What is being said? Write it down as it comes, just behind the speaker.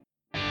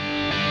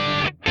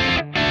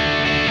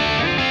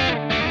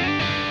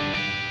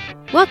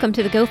Welcome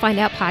to the Go Find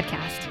Out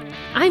podcast.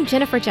 I'm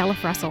Jennifer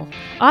Jelliff Russell,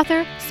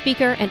 author,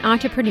 speaker, and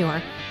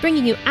entrepreneur,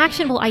 bringing you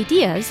actionable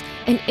ideas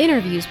and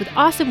interviews with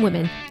awesome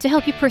women to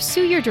help you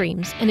pursue your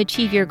dreams and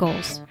achieve your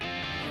goals.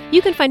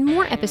 You can find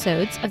more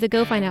episodes of the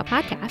Go Find Out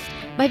podcast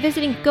by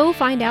visiting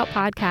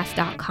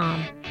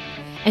gofindoutpodcast.com.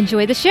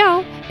 Enjoy the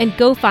show and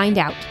go find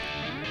out.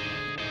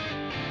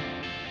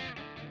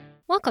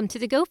 Welcome to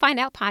the Go Find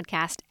Out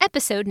podcast,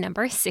 episode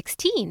number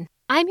 16.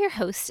 I'm your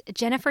host,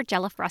 Jennifer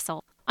Jelliff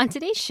Russell. On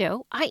today's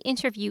show, I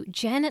interview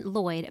Jen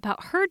Lloyd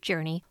about her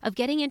journey of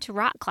getting into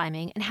rock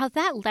climbing and how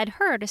that led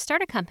her to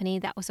start a company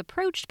that was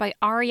approached by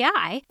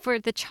REI for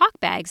the chalk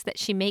bags that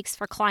she makes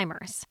for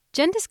climbers.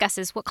 Jen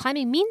discusses what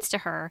climbing means to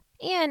her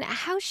and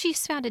how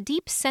she's found a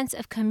deep sense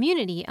of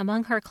community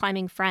among her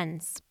climbing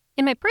friends.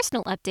 In my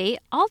personal update,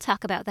 I'll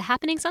talk about the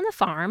happenings on the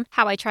farm,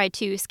 how I tried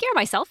to scare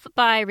myself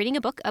by reading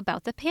a book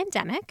about the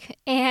pandemic,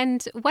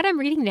 and what I'm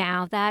reading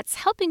now that's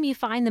helping me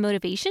find the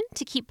motivation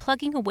to keep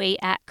plugging away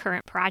at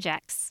current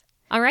projects.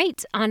 All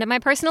right, on to my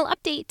personal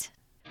update.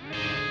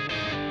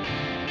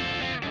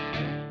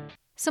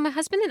 So my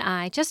husband and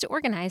I just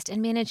organized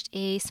and managed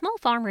a small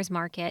farmers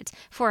market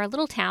for a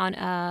little town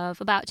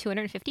of about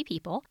 250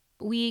 people.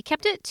 We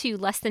kept it to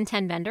less than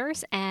 10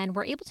 vendors and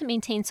were able to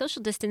maintain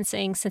social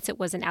distancing since it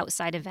was an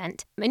outside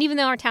event. And even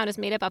though our town is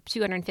made up of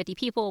 250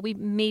 people, we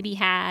maybe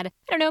had,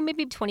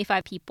 maybe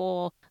 25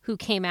 people who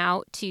came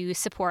out to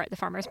support the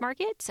farmers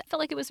market. I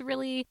felt like it was a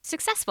really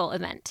successful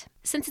event.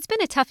 Since it's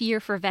been a tough year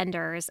for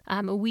vendors,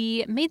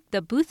 we made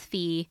the booth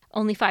fee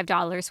only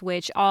 $5,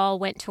 which all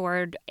went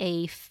toward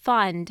a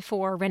fund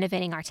for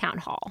renovating our town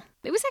hall.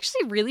 It was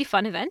actually a really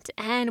fun event,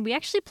 and we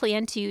actually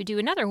plan to do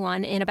another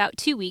one in about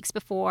 2 weeks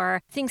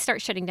before things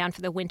start shutting down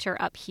for the winter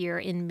up here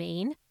in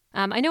Maine.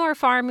 I know our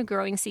farm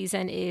growing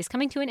season is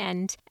coming to an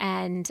end,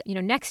 and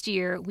next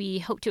year we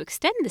hope to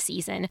extend the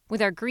season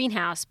with our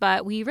greenhouse,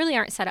 but we really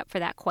aren't set up for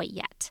that quite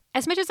yet.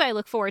 As much as I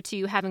look forward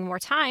to having more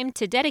time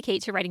to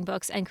dedicate to writing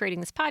books and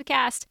creating this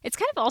podcast, it's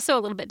kind of also a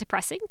little bit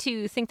depressing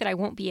to think that I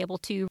won't be able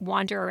to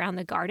wander around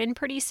the garden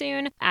pretty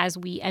soon as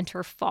we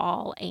enter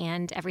fall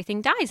and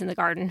everything dies in the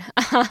garden.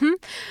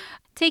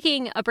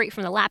 Taking a break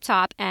from the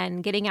laptop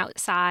and getting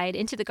outside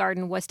into the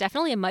garden was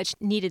definitely a much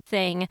needed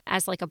thing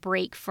as like a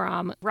break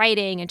from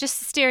writing and just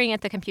staring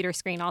at the computer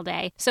screen all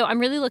day. So I'm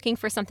really looking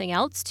for something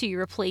else to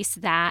replace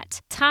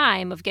that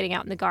time of getting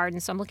out in the garden.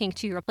 So I'm looking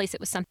to replace it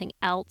with something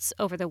else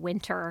over the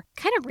winter.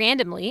 Kind of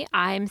randomly,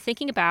 I'm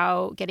thinking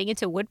about getting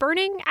into wood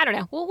burning. I don't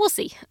know. We'll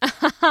see.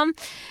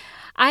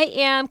 I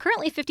am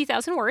currently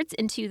 50,000 words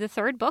into the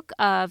third book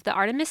of the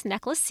Artemis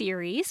Necklace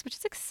series, which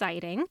is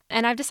exciting.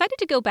 And I've decided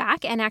to go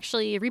back and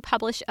actually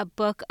republish a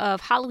book of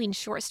Halloween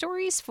short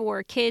stories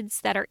for kids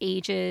that are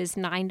ages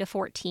 9 to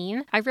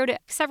 14. I wrote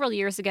it several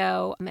years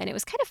ago, and it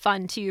was kind of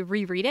fun to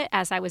reread it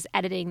as I was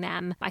editing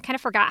them. I kind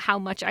of forgot how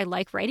much I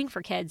like writing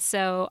for kids.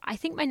 So I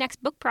think my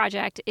next book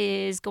project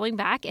is going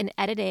back and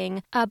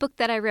editing a book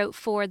that I wrote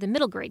for the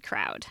middle grade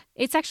crowd.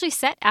 It's actually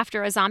set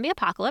after a zombie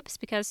apocalypse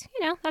because,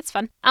 that's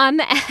fun.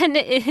 And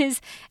it is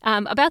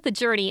about the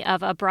journey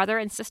of a brother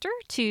and sister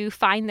to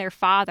find their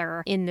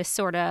father in this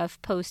sort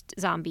of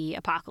post-zombie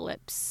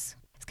apocalypse.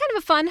 It's kind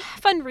of a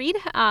fun read.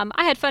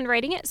 I had fun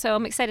writing it, so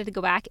I'm excited to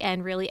go back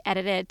and really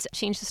edit it,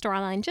 change the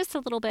storyline just a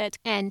little bit,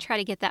 and try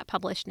to get that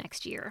published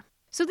next year.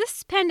 So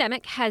this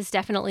pandemic has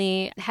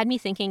definitely had me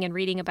thinking and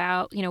reading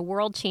about,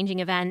 world-changing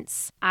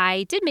events.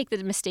 I did make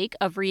the mistake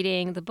of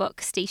reading the book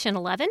Station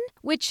 11,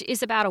 which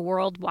is about a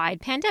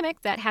worldwide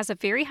pandemic that has a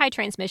very high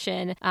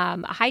transmission,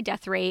 a high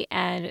death rate,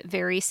 and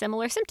very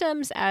similar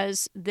symptoms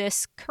as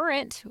this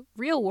current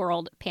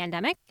real-world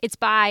pandemic. It's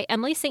by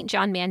Emily St.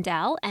 John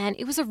Mandel, and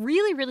it was a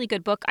really, really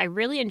good book. I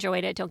really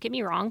enjoyed it, don't get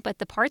me wrong, but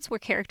the parts where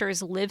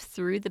characters lived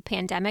through the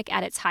pandemic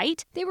at its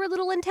height, they were a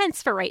little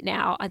intense for right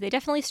now. They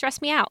definitely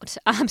stressed me out.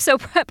 So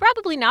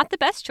probably not the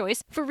best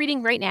choice for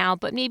reading right now,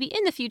 but maybe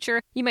in the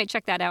future, you might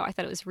check that out. I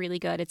thought it was really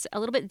good. It's a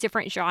little bit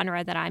different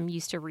genre that I'm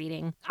used to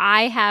reading.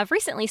 I have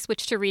recently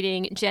switched to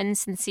reading Jen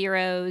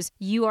Sincero's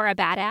You Are a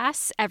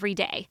Badass every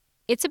day.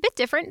 It's a bit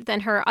different than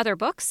her other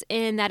books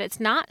in that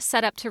it's not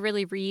set up to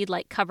really read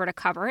like cover to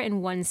cover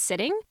in one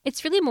sitting.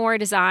 It's really more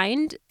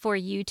designed for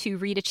you to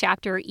read a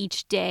chapter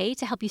each day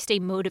to help you stay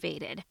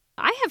motivated.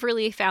 I have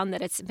really found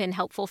that it's been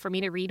helpful for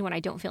me to read when I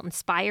don't feel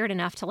inspired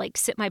enough to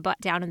sit my butt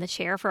down in the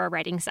chair for a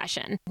writing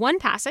session. One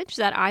passage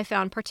that I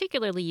found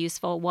particularly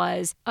useful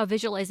was a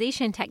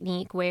visualization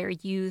technique where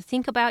you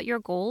think about your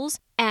goals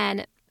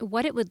and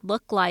what it would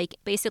look like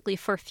basically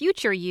for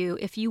future you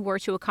if you were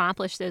to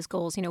accomplish those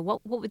goals.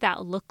 What would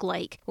that look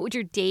like? What would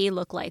your day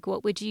look like?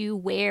 What would you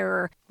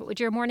wear? What would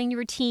your morning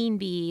routine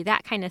be?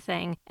 That kind of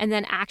thing. And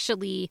then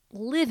actually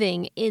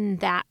living in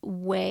that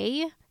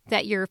way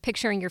that you're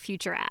picturing your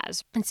future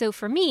as. And so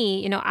for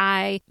me,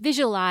 I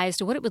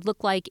visualized what it would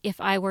look like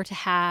if I were to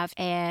have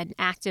an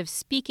active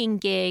speaking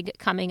gig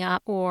coming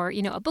up, or,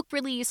 a book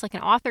release, like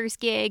an author's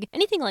gig,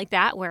 anything like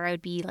that, where I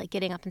would be like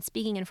getting up and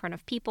speaking in front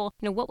of people.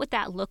 What would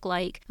that look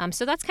like?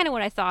 So that's kind of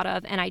what I thought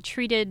of. And I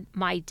treated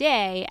my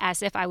day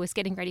as if I was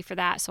getting ready for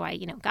that. So I,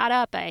 got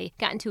up, I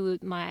got into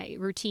my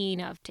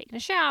routine of taking a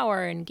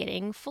shower and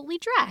getting fully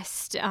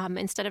dressed.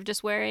 Instead of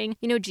just wearing,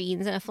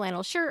 jeans and a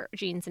flannel shirt,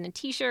 jeans and a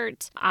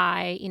t-shirt,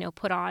 I,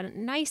 put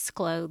on nice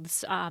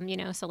clothes,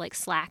 so like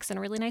slacks and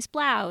a really nice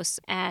blouse.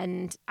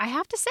 And I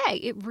have to say,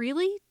 it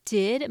really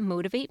did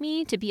motivate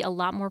me to be a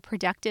lot more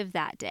productive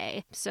that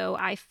day. So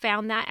I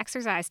found that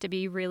exercise to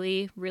be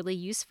really, really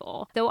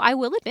useful. Though I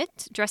will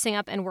admit, dressing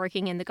up and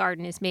working in the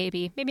garden is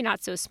maybe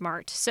not so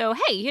smart. So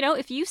hey,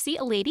 if you see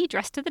a lady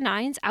dressed to the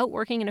nines out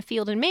working in a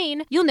field in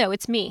Maine, you'll know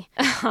it's me.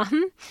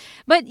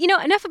 But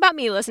enough about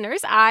me,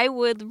 listeners. I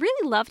would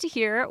really love to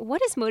hear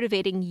what is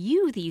motivating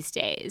you these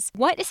days.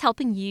 What is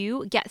helping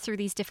you get through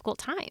these difficult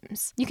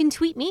times? You can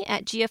tweet me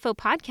at GFO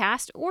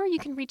Podcast, or you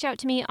can reach out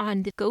to me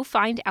on the Go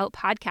Find Out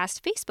Podcast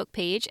Facebook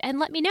page and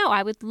let me know.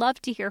 I would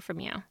love to hear from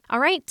you. All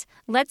right,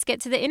 let's get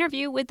to the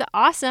interview with the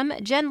awesome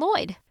Jen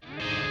Lloyd.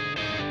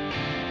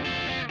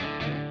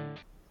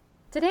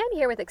 Today I'm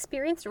here with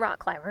experienced rock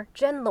climber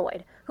Jen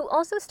Lloyd, who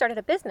also started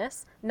a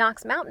business,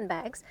 Knox Mountain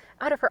Bags,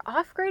 out of her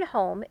off-grid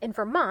home in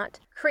Vermont,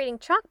 creating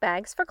chalk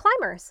bags for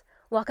climbers.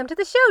 Welcome to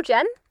the show,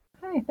 Jen.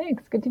 Hi,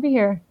 thanks. Good to be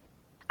here.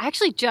 I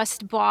actually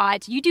just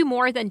bought, you do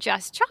more than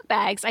just chalk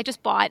bags. I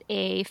just bought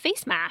a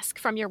face mask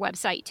from your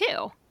website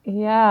too.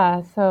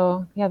 Yeah,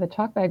 the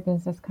chalk bag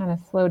business kind of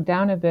slowed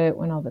down a bit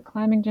when all the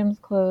climbing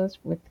gyms closed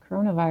with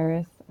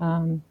coronavirus.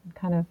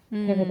 Kind of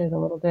pivoted a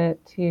little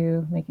bit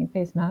to making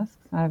face masks.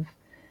 I've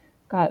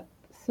got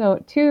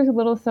two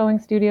little sewing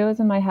studios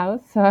in my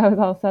house, so I was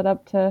all set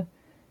up to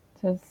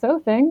sew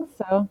things.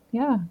 So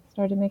yeah,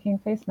 started making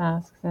face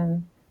masks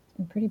and it's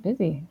been pretty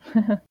busy.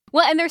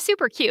 Well, and they're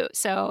super cute.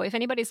 So if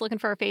anybody's looking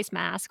for a face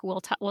mask,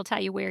 we'll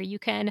tell you where you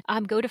can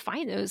go to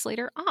find those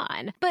later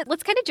on. But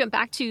let's kind of jump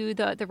back to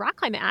the rock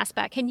climbing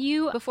aspect. Can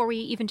you, before we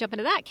even jump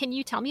into that, can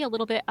you tell me a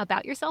little bit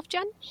about yourself,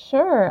 Jen?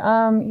 Sure.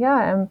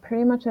 I'm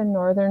pretty much a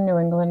northern New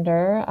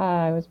Englander.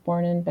 I was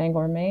born in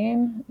Bangor,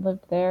 Maine,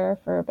 lived there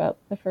for about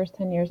the first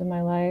 10 years of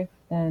my life,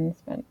 then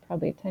spent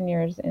probably 10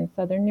 years in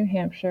southern New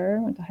Hampshire,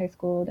 went to high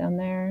school down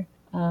there,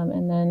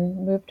 and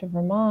then moved to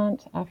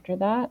Vermont after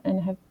that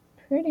and have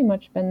pretty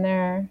much been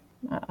there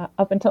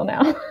up until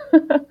now.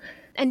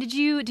 And did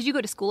you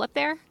go to school up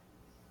there?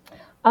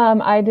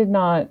 I did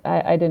not.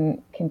 I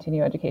didn't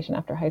continue education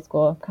after high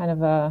school. Kind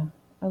of a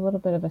little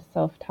bit of a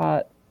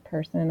self-taught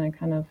person. I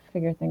kind of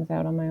figure things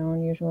out on my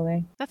own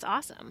usually. That's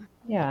awesome.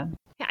 Yeah.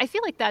 Yeah, I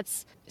feel like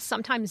that's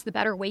sometimes the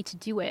better way to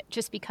do it,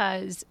 just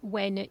because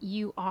when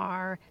you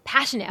are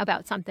passionate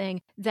about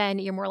something, then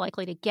you're more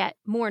likely to get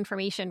more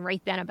information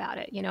right then about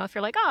it. If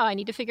you're like, oh, I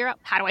need to figure out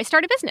how do I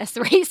start a business,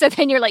 right? So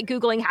then you're like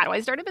Googling, how do I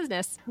start a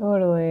business?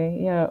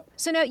 Totally, yeah.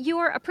 So now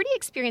you're a pretty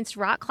experienced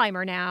rock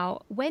climber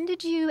now. When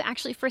did you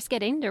actually first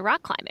get into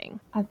rock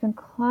climbing? I've been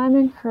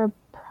climbing for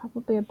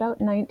probably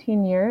about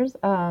 19 years.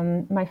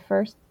 My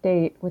first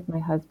date with my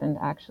husband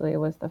actually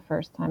was the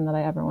first time that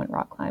I ever went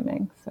rock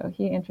climbing. So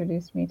he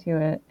introduced me to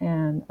it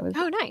and I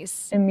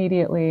was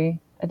immediately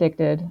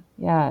addicted.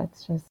 Yeah,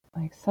 it's just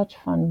like such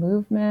fun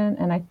movement.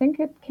 And I think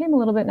it came a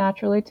little bit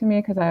naturally to me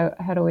because I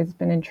had always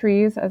been in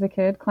trees as a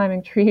kid,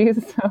 climbing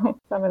trees. So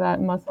some of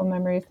that muscle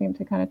memory seemed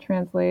to kind of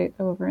translate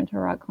over into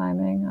rock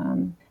climbing.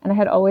 And I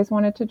had always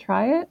wanted to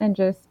try it and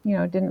just,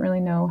 didn't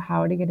really know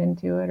how to get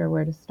into it or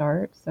where to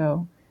start.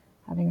 So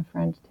having a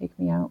friend take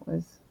me out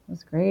was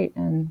great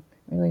and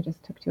really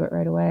just took to it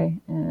right away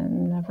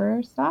and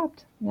never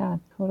stopped. Yeah,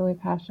 totally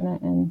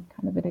passionate and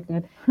kind of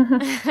addicted.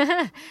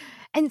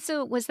 And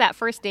so was that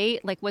first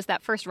date, was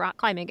that first rock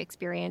climbing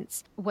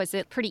experience, was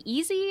it pretty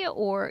easy,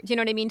 or do you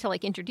know what I mean, to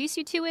introduce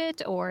you to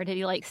it, or did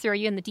he throw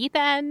you in the deep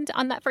end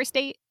on that first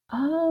date?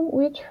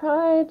 We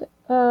tried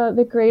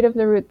the grade of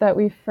the route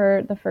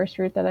the first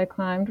route that I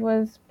climbed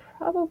was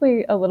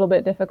probably a little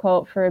bit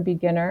difficult for a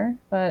beginner,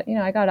 but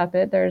I got up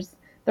it.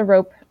 The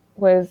rope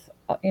was,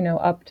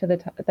 up to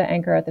the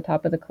anchor at the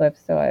top of the cliff.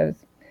 So I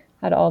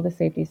had all the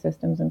safety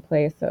systems in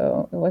place.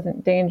 So it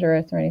wasn't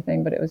dangerous or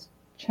anything, but it was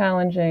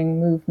challenging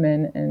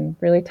movement and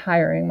really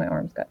tiring. My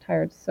arms got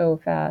tired so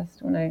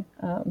fast when I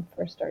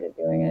first started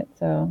doing it.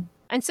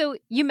 And so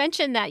you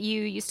mentioned that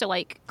you used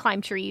to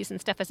climb trees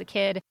and stuff as a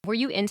kid. Were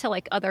you into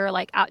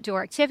other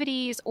outdoor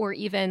activities or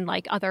even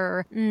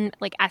other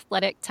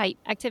athletic type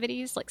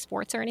activities like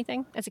sports or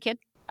anything as a kid?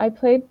 I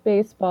played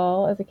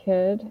baseball as a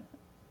kid.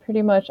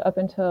 Pretty much up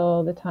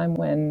until the time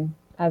when,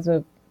 as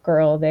a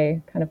girl,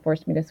 they kind of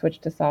forced me to switch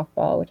to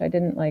softball, which I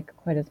didn't like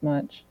quite as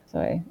much. So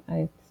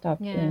I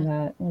stopped doing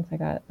that once I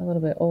got a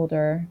little bit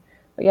older.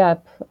 But yeah,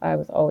 I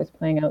was always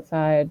playing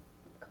outside,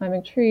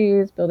 climbing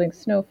trees, building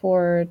snow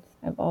forts.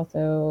 I've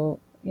also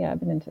I've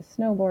been into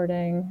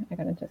snowboarding. I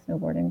got into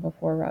snowboarding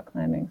before rock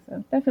climbing.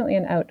 So definitely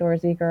an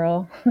outdoorsy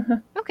girl.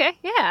 Okay,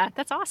 yeah,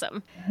 that's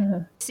awesome.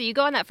 So you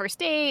go on that first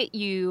date,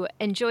 you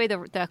enjoy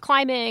the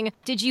climbing.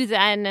 Did you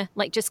then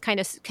just kind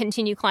of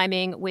continue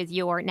climbing with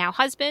your now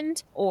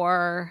husband,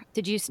 or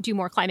did you do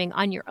more climbing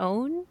on your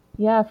own?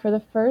 Yeah, for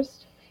the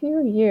first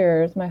few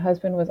years, my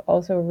husband was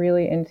also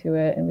really into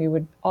it, and we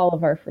would, all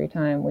of our free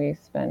time, we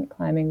spent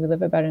climbing. We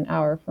live about an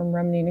hour from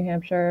Rumney, New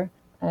Hampshire,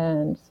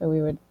 and so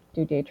we would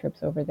do day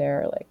trips over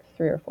there like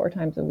 3 or 4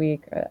 times a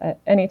week. At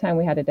any time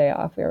we had a day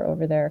off, we were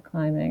over there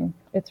climbing.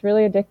 It's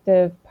really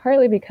addictive,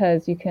 partly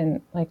because you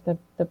can,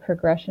 the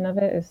progression of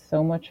it is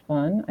so much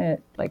fun.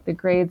 Like the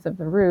grades of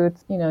the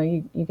routes,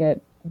 you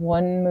get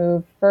one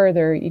move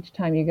further each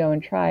time you go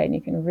and try it, and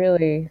you can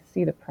really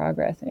see the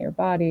progress in your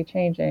body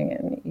changing,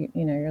 and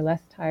you're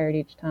less tired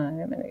each time,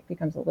 and it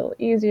becomes a little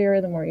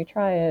easier the more you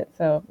try it.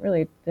 So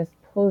really just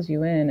pulls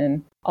you in,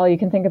 and all you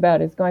can think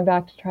about is going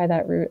back to try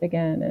that route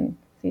again and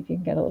see if you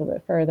can get a little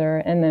bit further.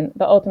 And then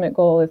the ultimate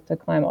goal is to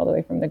climb all the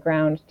way from the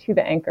ground to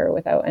the anchor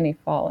without any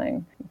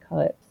falling. We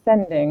call it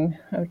sending,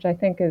 which I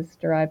think is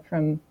derived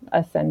from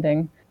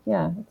ascending.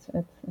 Yeah,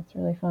 it's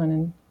really fun,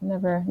 and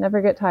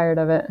never get tired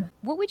of it.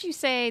 What would you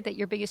say that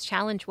your biggest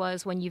challenge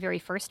was when you very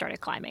first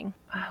started climbing?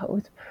 It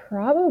was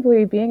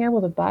probably being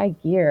able to buy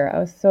gear. I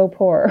was so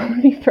poor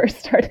when we first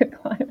started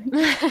climbing.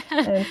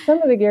 And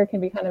some of the gear can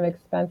be kind of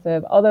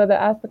expensive, although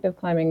the aspect of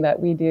climbing that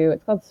we do,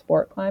 it's called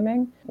sport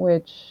climbing,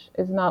 which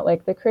is not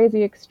like the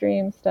crazy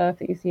extreme stuff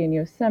that you see in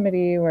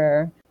Yosemite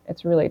where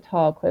it's really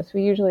tall cliffs.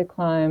 We usually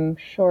climb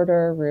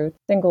shorter routes,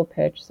 single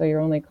pitch, so you're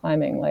only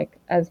climbing like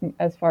as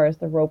far as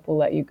the rope will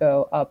let you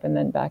go up and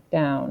then back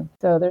down.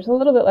 So there's a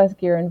little bit less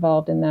gear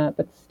involved in that,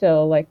 but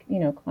still,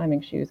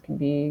 climbing shoes can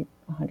be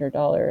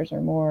 $100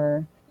 or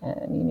more,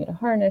 and you need a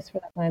harness for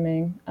the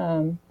climbing.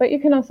 But you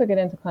can also get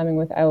into climbing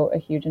without a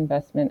huge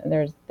investment. And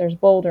there's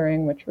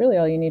bouldering, which really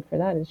all you need for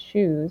that is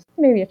shoes,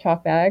 maybe a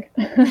chalk bag.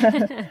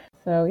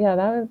 So yeah,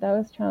 that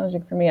was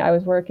challenging for me. I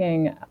was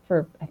working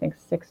for I think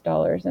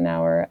 $6 an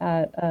hour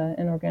at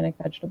an organic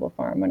vegetable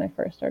farm when I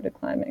first started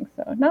climbing.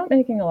 So not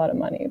making a lot of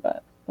money,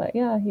 but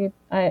yeah,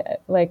 I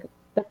like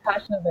the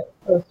passion of it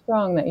so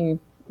strong that you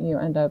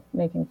end up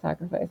making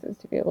sacrifices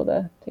to be able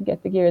to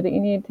get the gear that you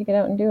need to get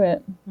out and do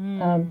it.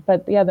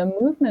 But yeah, the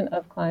movement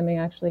of climbing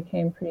actually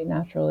came pretty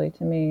naturally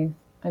to me.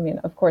 I mean,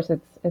 of course,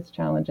 it's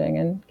challenging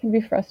and can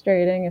be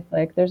frustrating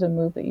if there's a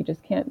move that you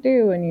just can't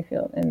do and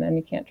then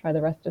you can't try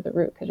the rest of the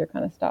route because you're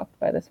kind of stopped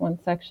by this one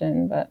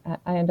section. But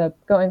I end up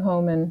going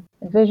home and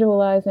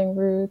visualizing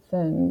routes,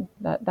 and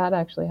that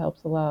actually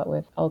helps a lot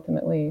with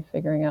ultimately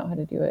figuring out how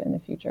to do it in the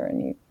future,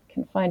 and you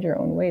can find your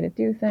own way to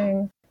do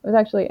things. It was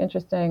actually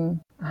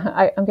interesting.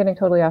 I'm getting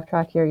totally off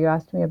track here. You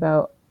asked me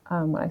about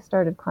when I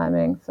started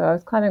climbing. So I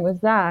was climbing with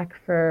Zach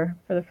for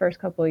the first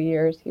couple of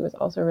years. He was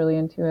also really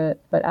into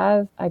it. But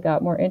as I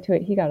got more into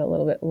it, he got a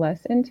little bit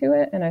less into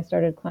it. And I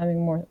started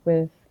climbing more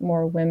with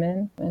more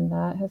women. And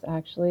that has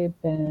actually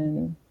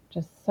been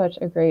just such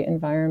a great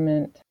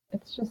environment.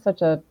 It's just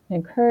such a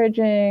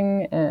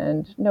encouraging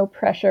and no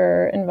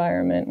pressure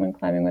environment when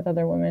climbing with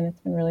other women.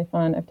 It's been really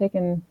fun. I've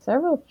taken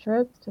several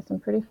trips to some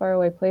pretty far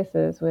away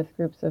places with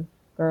groups of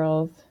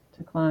girls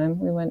to climb.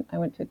 I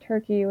went to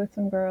Turkey with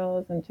some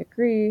girls, and to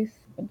Greece,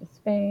 and to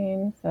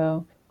Spain.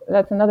 So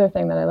that's another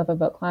thing that I love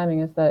about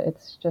climbing, is that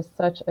it's just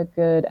such a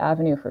good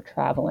avenue for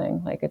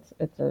traveling. Like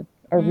it's a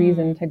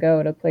reason to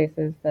go to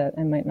places that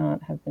I might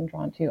not have been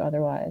drawn to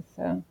otherwise.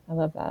 So I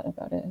love that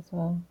about it as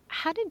well.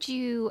 How did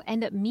you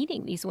end up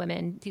meeting these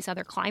women, these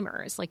other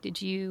climbers?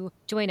 Did you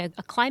join a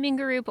climbing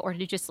group, or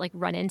did you just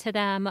run into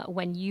them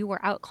when you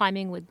were out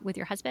climbing with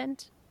your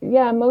husband?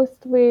 Yeah,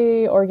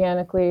 mostly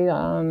organically,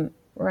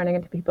 running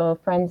into people,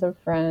 friends of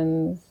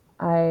friends.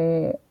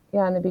 In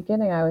the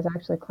beginning, I was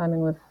actually climbing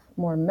with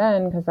more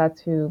men because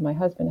that's who my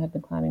husband had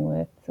been climbing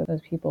with. So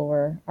those people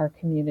were our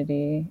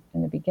community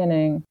in the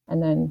beginning,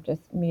 and then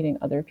just meeting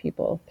other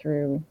people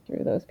through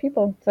those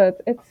people. So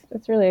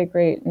it's really a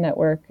great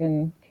network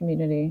and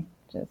community.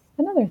 Just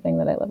another thing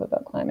that I love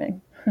about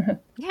climbing.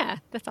 Yeah,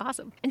 that's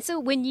awesome. And so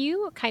when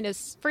you kind of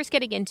first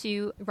getting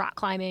into rock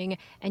climbing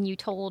and you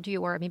told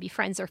your maybe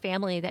friends or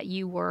family that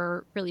you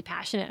were really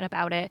passionate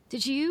about it,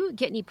 did you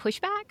get any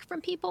pushback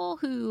from people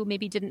who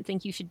maybe didn't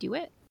think you should do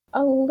it?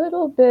 A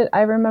little bit.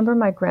 I remember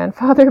my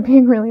grandfather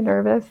being really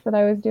nervous that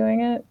I was doing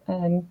it,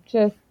 and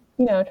just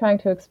trying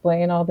to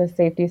explain all the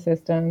safety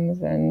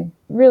systems, and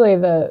really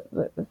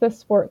the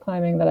sport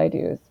climbing that I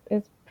do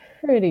is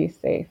pretty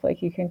safe.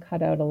 Like you can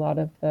cut out a lot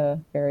of the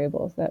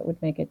variables that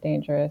would make it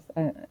dangerous.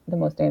 The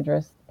most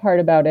dangerous part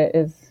about it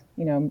is,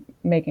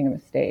 making a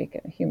mistake.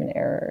 Human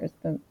error is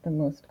the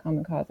most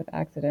common cause of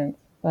accidents.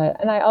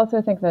 And I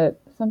also think that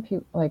some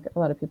people, a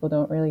lot of people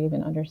don't really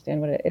even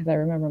understand what it is. I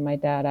remember my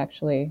dad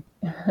actually,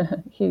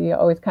 he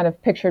always kind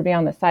of pictured me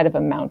on the side of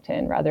a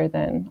mountain rather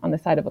than on the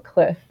side of a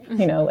cliff,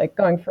 like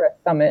going for a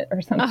summit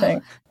or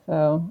something.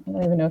 So I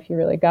don't even know if he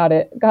really got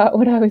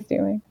what I was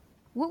doing.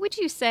 What would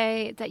you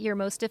say that your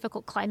most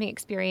difficult climbing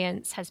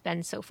experience has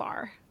been so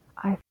far?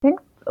 I think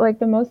like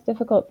the most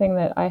difficult thing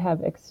that I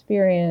have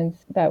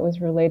experienced that was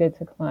related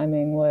to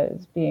climbing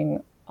was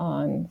being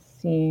on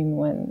scene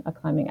when a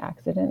climbing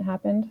accident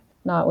happened.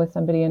 Not with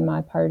somebody in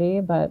my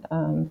party, but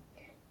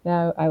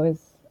yeah, I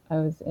was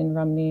in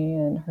Rumney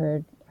and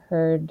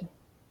heard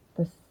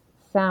this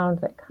sound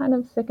that kind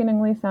of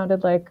sickeningly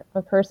sounded like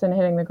a person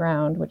hitting the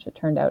ground, which it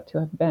turned out to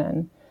have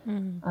been.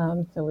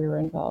 Mm. So we were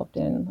involved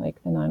in like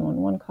the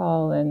 911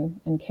 call and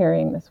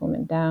carrying this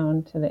woman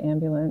down to the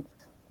ambulance.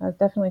 That was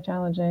definitely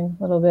challenging,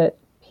 a little bit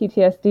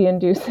PTSD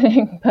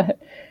inducing, but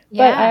I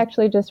Yeah.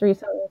 actually just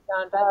recently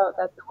found out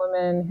that the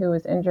woman who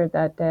was injured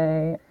that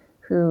day,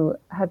 who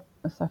had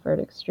suffered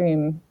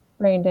extreme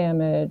brain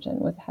damage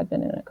and had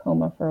been in a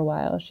coma for a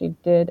while, she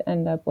did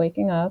end up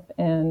waking up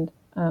and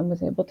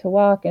was able to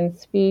walk and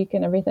speak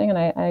and everything. And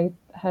I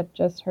had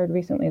just heard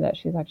recently that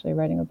she's actually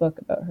writing a book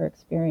about her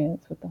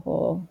experience with the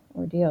whole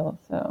ordeal.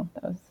 So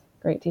that was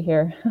great to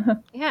hear.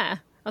 Yeah.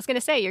 I was going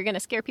to say, you're going to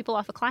scare people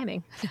off of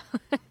climbing.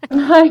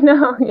 I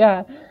know,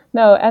 yeah.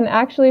 No, and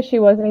actually she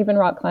wasn't even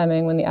rock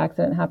climbing when the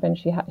accident happened.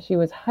 She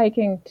was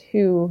hiking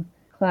to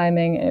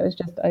climbing. It was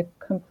just a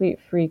complete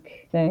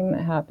freak thing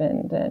that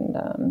happened,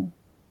 and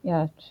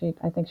yeah,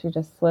 I think she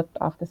just slipped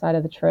off the side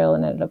of the trail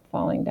and ended up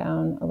falling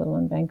down a little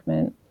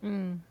embankment,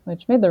 Mm.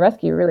 which made the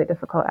rescue really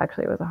difficult.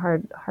 Actually, it was a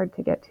hard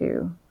to get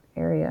to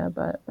area,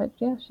 but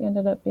yeah, she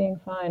ended up being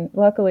fine.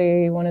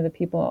 Luckily, one of the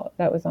people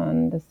that was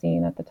on the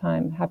scene at the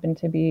time happened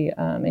to be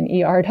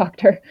an ER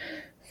doctor,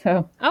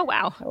 so Oh,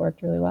 wow. that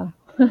worked really well.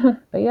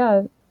 But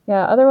yeah.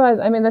 Otherwise,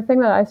 I mean, the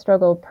thing that I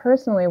struggle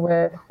personally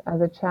with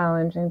as a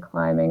challenge in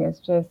climbing is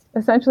just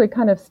essentially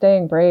kind of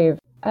staying brave.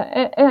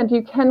 And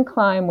you can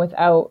climb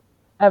without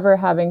ever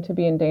having to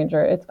be in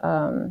danger.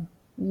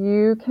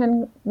 You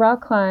can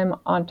rock climb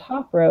on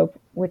top rope,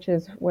 which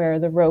is where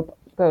the rope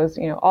goes,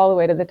 all the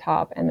way to the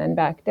top and then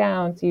back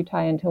down. So you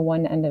tie into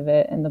one end of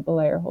it and the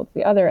belayer holds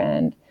the other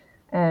end.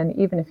 And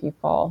even if you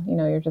fall,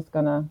 you're just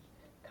gonna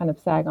kind of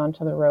sag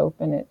onto the rope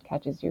and it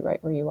catches you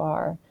right where you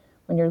are.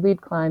 When you're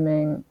lead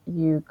climbing,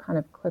 you kind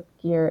of clip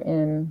gear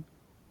in,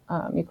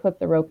 you clip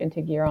the rope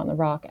into gear on the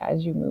rock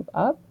as you move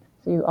up.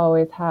 So you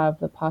always have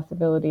the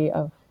possibility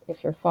of,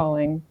 if you're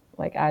falling,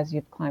 like as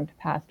you've climbed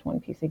past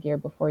one piece of gear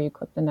before you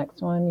clip the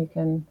next one, you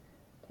can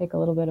take a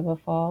little bit of a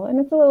fall. And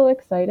it's a little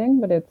exciting,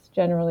 but it's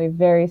generally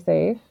very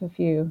safe if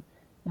you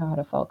know how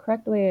to fall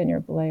correctly and your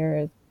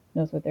belayer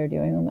knows what they're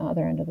doing on the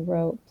other end of the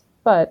ropes.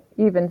 But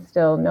even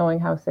still, knowing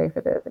how safe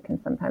it is, it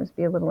can sometimes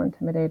be a little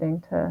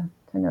intimidating to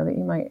know that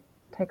you might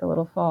take a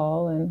little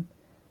fall. And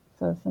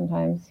so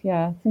sometimes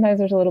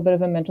there's a little bit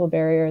of a mental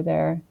barrier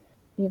there,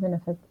 even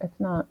if it's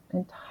not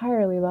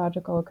entirely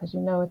logical because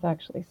it's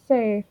actually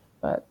safe.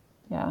 But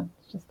yeah,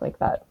 it's just like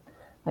that,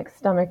 like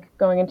stomach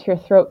going into your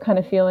throat kind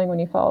of feeling when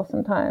you fall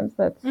sometimes.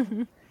 That's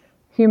Mm-hmm.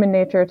 human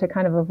nature to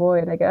kind of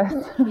avoid, I guess.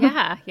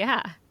 Yeah,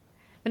 yeah.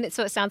 And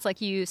so it sounds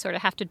like you sort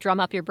of have to drum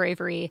up your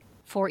bravery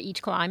for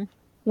each climb.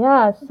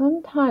 Yeah,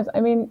 sometimes. I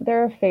mean,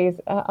 there are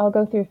I'll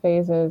go through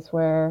phases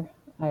where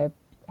I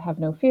have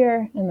no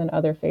fear, and then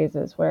other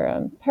phases where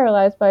I'm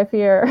paralyzed by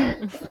fear.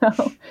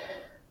 So,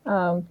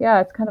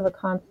 yeah, it's kind of a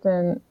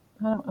constant,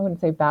 I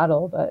wouldn't say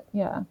battle, but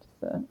yeah,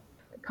 just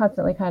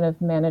constantly kind of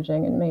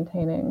managing and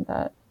maintaining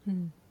that.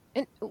 Mm.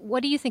 And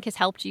what do you think has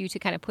helped you to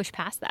kind of push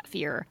past that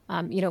fear,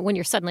 when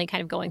you're suddenly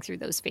kind of going through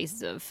those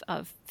phases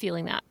of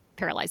feeling that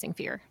paralyzing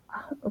fear?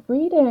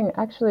 Reading,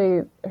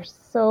 actually, there's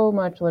so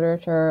much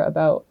literature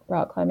about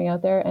rock climbing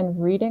out there,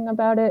 and reading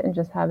about it and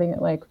just having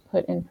it like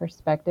put in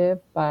perspective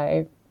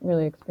by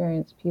really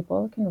experienced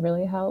people can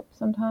really help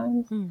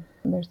sometimes. Mm.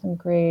 There's some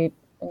great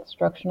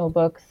instructional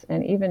books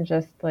and even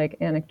just like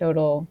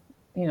anecdotal,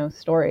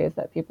 stories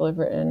that people have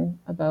written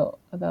about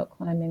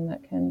climbing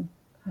that can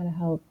kind of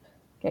help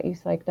get you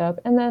psyched up.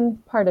 And then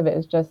part of it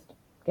is just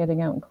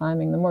getting out and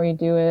climbing. The more you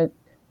do it,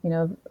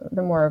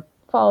 the more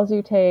falls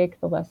you take,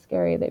 the less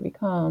scary they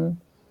become.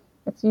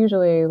 It's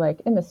usually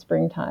like in the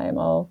springtime,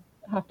 I'll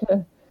have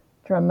to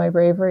drum my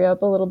bravery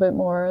up a little bit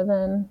more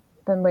than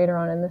later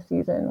on in the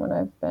season when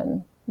I've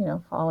been,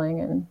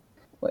 falling. And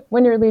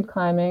when you're lead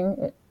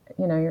climbing,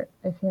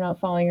 if you're not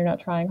falling, you're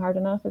not trying hard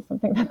enough is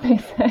something that they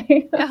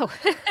say. Oh.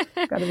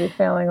 Got to be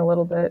failing a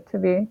little bit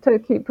to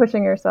keep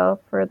pushing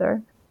yourself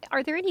further.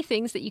 Are there any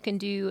things that you can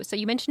do? So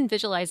you mentioned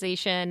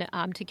visualization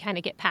to kind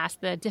of get past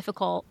the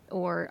difficult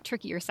or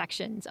trickier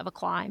sections of a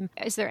climb.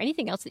 Is there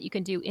anything else that you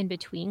can do in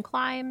between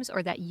climbs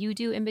or that you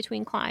do in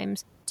between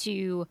climbs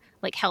to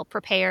like help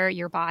prepare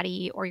your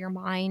body or your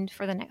mind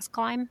for the next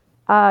climb?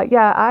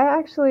 Yeah, I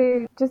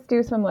actually just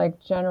do some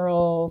like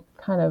general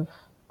kind of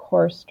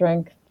core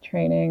strength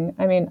training.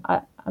 I mean,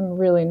 I'm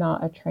really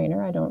not a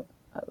trainer. I don't,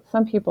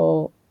 some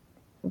people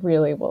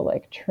really will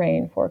like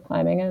train for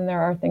climbing, and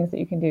there are things that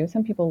you can do.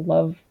 Some people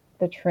love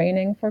the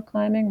training for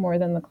climbing more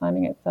than the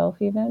climbing itself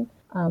even.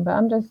 But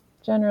I'm just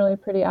generally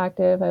pretty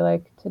active. I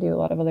like to do a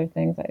lot of other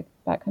things. I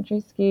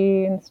backcountry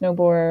ski and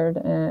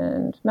snowboard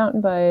and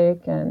mountain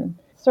bike and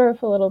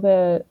surf a little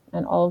bit,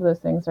 and all of those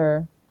things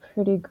are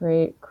pretty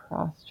great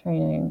cross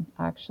training,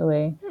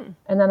 actually. Hmm.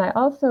 And then I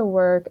also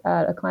work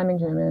at a climbing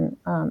gym in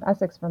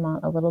Essex,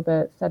 Vermont, a little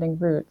bit, setting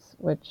roots,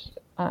 which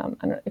I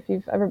don't know if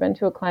you've ever been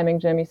to a climbing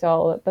gym. You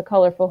saw the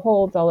colorful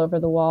holds all over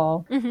the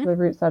wall. Mm-hmm. So the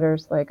root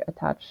setters like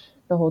attach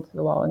the holds to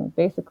the wall and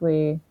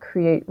basically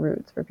create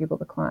routes for people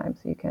to climb.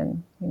 So you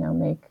can,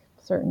 make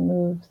certain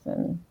moves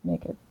and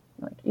make it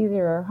like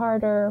easier or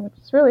harder, which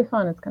is really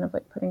fun. It's kind of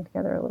like putting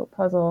together a little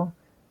puzzle.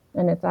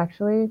 And it's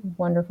actually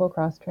wonderful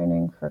cross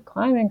training for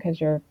climbing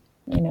because you're,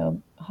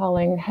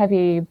 hauling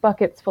heavy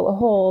buckets full of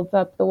holds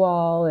up the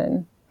wall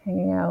and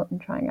hanging out and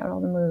trying out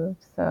all the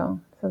moves. So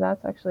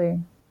that's actually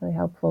really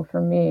helpful for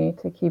me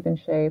to keep in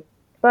shape.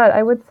 But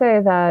I would say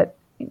that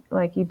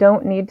like you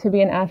don't need to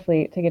be an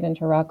athlete to get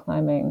into rock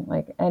climbing.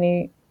 Like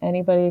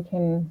anybody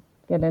can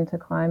get into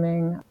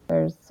climbing.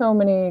 There's so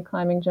many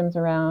climbing gyms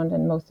around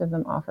and most of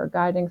them offer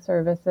guiding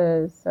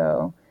services.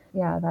 So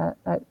yeah,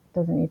 that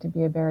doesn't need to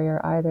be a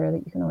barrier either,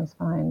 that you can always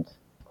find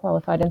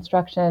qualified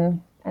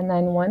instruction. And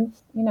then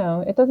once,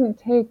 it doesn't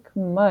take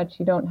much.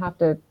 You don't have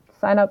to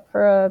sign up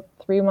for a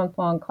 3-month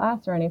long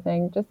class or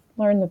anything. Just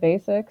learn the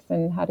basics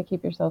and how to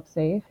keep yourself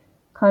safe.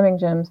 Climbing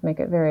gyms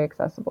make it very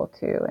accessible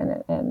too.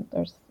 And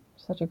there's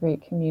such a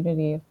great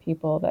community of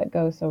people that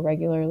go so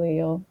regularly.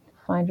 You'll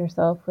find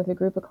yourself with a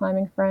group of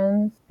climbing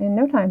friends in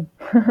no time.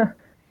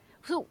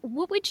 So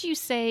what would you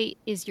say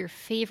is your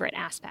favorite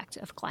aspect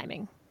of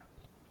climbing?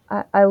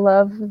 I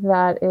love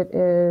that it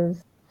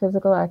is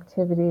physical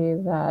activity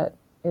that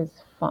is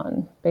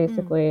fun,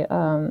 basically.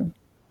 I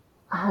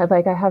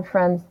have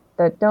friends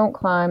that don't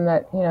climb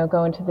that,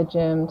 go into the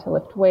gym to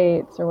lift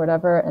weights or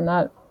whatever, and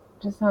that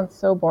just sounds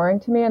so boring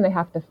to me, and they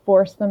have to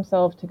force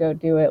themselves to go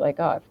do it. Like,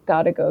 oh, I've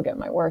got to go get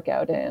my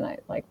workout in. I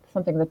like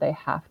something that they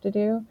have to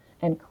do.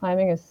 And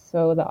climbing is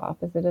so the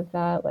opposite of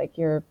that. Like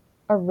you're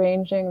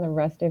arranging the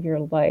rest of your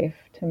life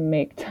to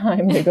make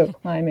time to go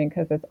climbing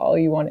because it's all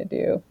you want to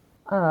do.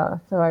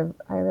 So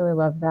I really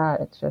love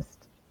that. It's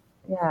just,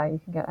 yeah, you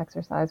can get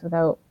exercise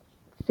without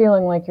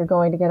feeling like you're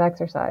going to get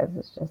exercise.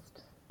 It's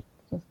just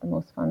the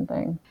most fun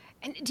thing.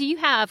 And do you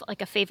have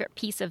like a favorite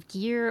piece of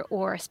gear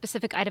or a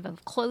specific item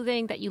of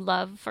clothing that you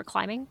love for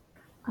climbing?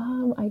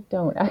 I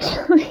don't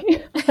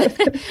actually.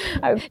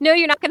 No,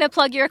 you're not going to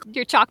plug your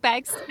chalk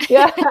bags.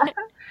 Yeah,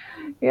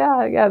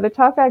 yeah. The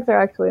chalk bags are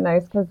actually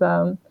nice because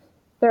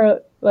they're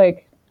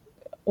like,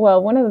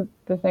 well, one of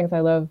the things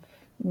I love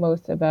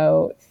most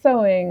about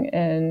sewing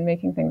and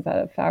making things out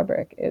of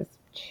fabric is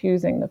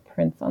choosing the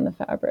prints on the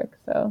fabric.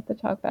 So the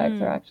chalk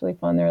bags are actually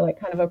fun. They're like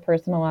kind of a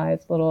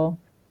personalized little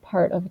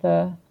part of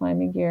the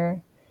climbing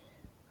gear.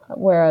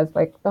 Whereas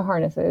like the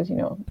harnesses,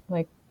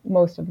 like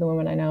most of the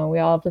women I know, we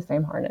all have the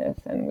same harness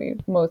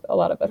and a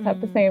lot of us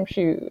have the same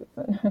shoes.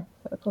 And so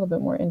it's a little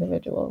bit more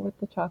individual with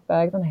the chalk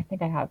bags. And I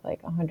think I have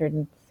like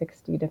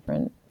 160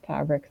 different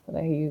fabrics that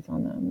I use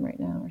on them right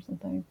now or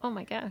something. Oh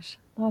my gosh.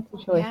 Lots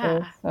of choices.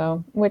 Yeah.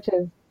 So, which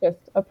is just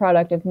a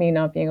product of me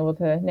not being able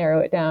to narrow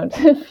it down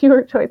to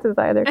fewer choices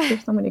either because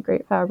there's so many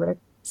great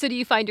fabrics. So do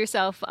you find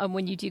yourself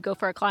when you do go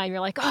for a climb,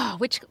 you're like, oh,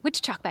 which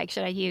chalk bag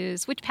should I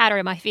use? Which pattern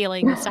am I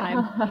feeling this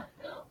time?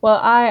 Well,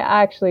 I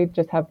actually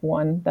just have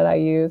one that I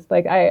use.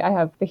 Like I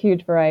have the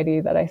huge variety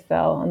that I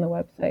sell on the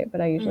website,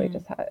 but I usually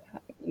just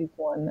use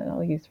one that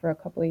I'll use for a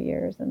couple of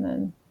years and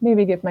then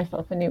maybe give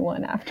myself a new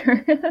one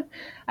after.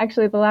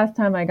 Actually, the last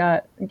time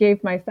I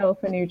gave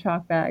myself a new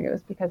chalk bag, it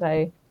was because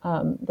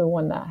the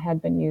one that I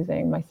had been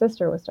using, my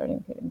sister was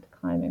starting to get into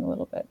climbing a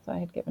little bit, so I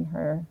had given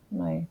her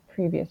my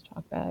previous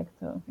chalk bag,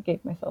 so I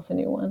gave myself a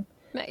new one.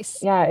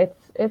 Nice. Yeah,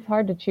 it's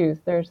hard to choose.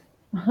 There's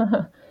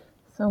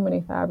so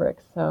many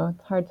fabrics, so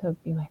it's hard to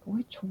be like,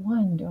 which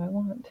one do I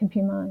want to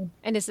be mine?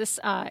 And is this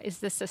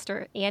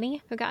sister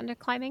Annie who got into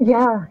climbing?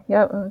 Yeah,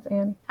 it was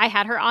Annie. I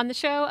had her on the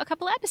show a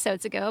couple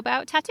episodes ago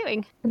about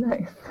tattooing.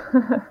 Nice.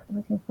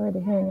 Looking forward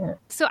to hearing it.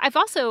 So I've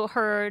also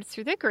heard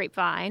through the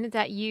grapevine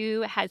that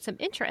you had some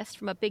interest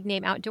from a big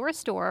name outdoor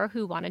store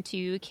who wanted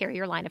to carry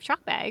your line of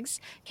chalk bags.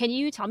 Can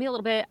you tell me a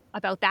little bit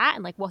about that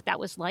and like what that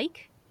was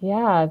like?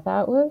 Yeah,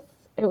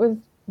 it was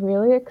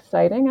really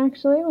exciting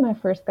actually when I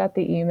first got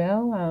the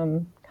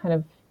email. Kind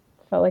of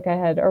felt like I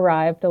had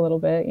arrived a little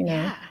bit,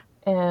 Yeah.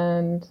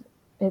 and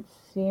it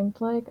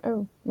seemed like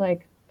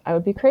I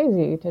would be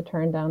crazy to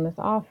turn down this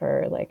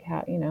offer. Like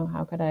how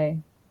could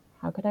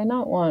I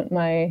not want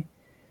my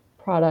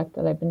product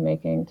that I've been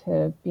making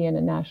to be in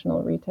a national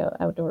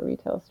outdoor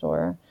retail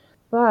store?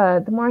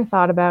 But the more I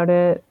thought about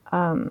it,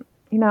 I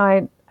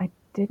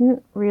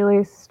didn't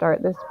really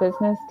start this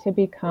business to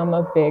become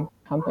a big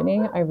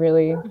company. I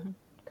really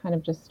kind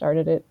of just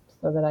started it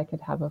so that I could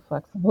have a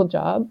flexible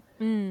job,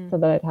 so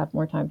that I'd have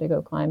more time to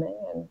go climbing.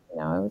 And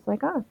I was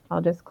like, oh,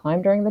 I'll just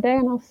climb during the day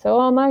and I'll sew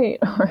all night.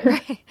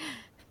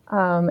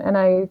 And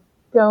I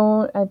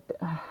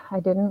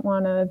didn't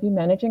want to be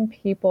managing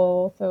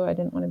people, so I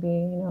didn't want to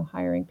be,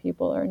 hiring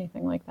people or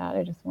anything like that.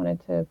 I just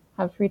wanted to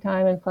have free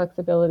time and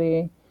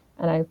flexibility.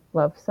 And I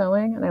love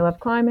sewing and I love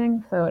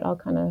climbing, so it all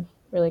kind of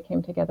really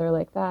came together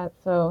like that.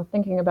 So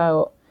thinking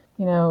about,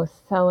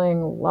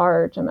 selling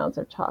large amounts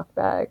of chalk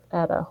bags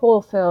at a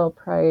wholesale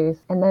price,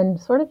 and then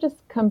sort of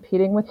just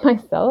competing with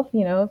myself.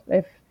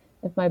 If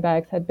my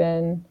bags had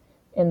been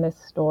in this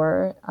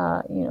store,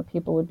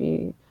 people would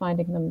be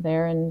finding them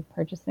there and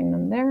purchasing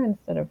them there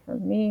instead of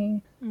from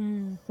me.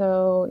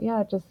 So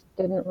yeah, it just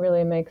didn't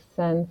really make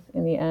sense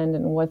in the end,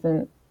 and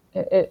wasn't.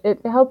 It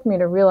helped me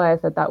to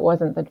realize that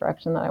wasn't the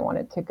direction that I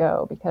wanted to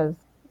go, because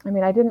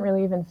I didn't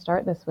really even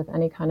start this with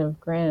any kind of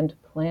grand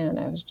plan.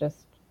 I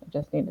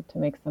just needed to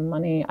make some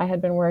money. I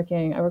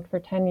worked for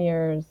 10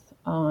 years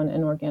on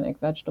an organic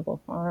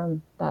vegetable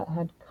farm that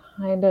had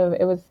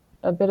it was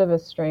a bit of a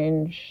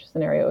strange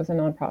scenario. It was a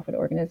nonprofit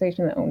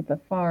organization that owned the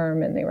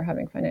farm, and they were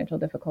having financial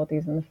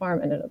difficulties, and the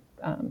farm ended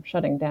up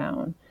shutting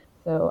down.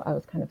 So I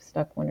was kind of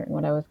stuck wondering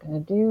what I was going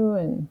to do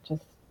and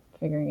just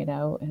figuring it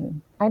out. And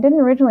I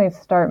didn't originally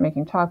start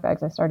making chalk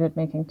bags. I started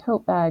making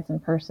tote bags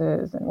and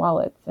purses and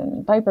wallets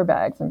and diaper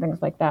bags and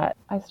things like that.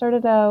 I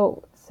started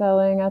out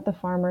selling at the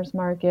farmer's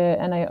market,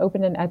 and I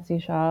opened an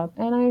Etsy shop,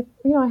 and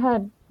I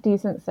had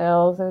decent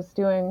sales. I was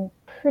doing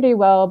pretty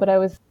well, but it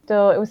was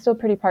still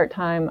pretty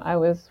part-time. I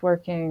was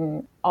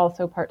working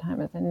also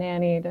part-time as a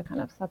nanny to kind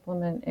of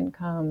supplement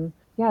income.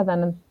 Yeah,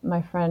 then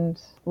my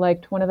friend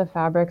liked one of the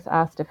fabrics,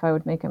 asked if I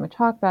would make him a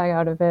chalk bag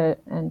out of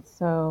it, and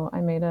so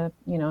I made a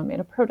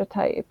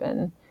prototype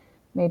and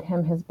made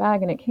him his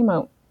bag, and it came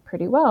out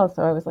pretty well.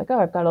 So I was like, oh,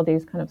 I've got all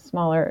these kind of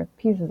smaller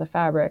pieces of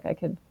fabric. I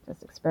could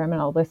just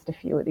experiment. I'll list a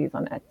few of these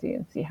on Etsy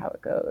and see how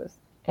it goes.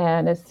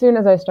 And as soon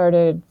as I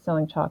started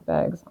selling chalk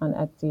bags on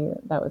Etsy,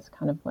 that was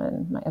kind of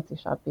when my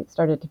Etsy shop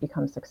started to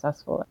become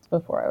successful.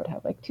 Before I would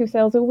have like 2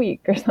 sales a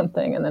week or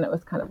something, and then it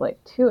was kind of like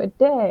 2 a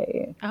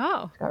day.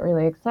 Oh, it got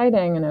really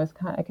exciting, and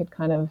I could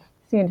kind of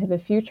see into the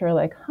future.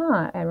 Like,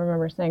 I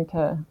remember saying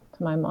to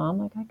my mom,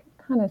 like, I could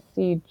kind of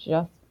see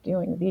just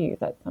doing these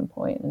at some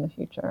point in the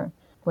future,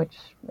 which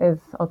is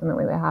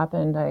ultimately what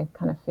happened. I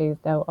kind of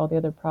phased out all the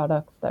other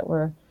products that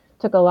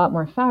took a lot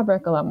more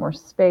fabric, a lot more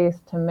space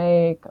to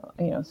make,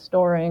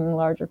 storing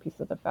larger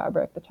pieces of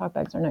fabric. The chalk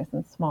bags are nice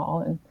and small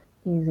and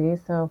easy.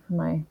 So for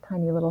my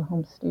tiny little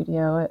home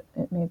studio,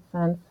 it made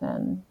sense,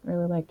 and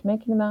really liked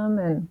making them,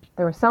 and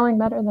they were selling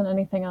better than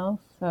anything else.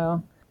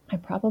 So I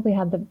probably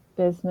had the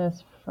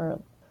business for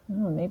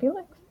maybe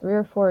like 3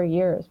 or 4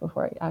 years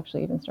before I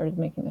actually even started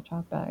making the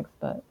chalk bags.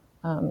 But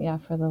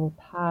for the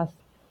past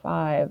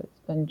 5, it's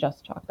been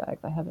just chalk bags.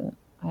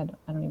 I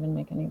don't even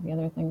make any of the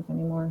other things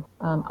anymore.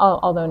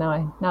 Although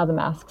now the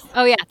masks.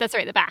 Oh yeah, that's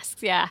right, the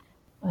masks. Yeah.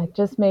 Like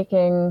just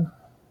making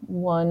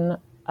one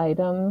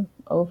item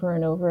over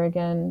and over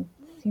again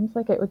seems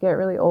like it would get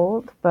really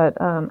old, but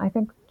I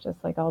think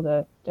just like all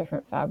the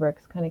different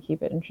fabrics kind of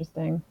keep it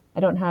interesting. I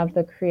don't have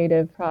the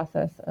creative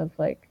process of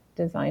like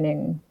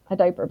designing a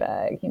diaper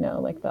bag,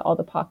 like all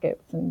the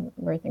pockets and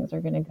where things are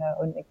going to go,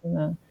 and making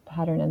the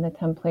pattern and the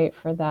template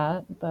for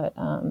that. But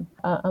I'm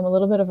a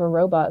little bit of a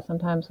robot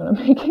sometimes when I'm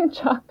making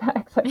chalk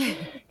bags. I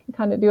can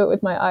kind of do it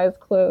with my eyes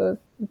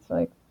closed. It's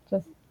like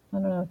just, I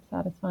don't know, it's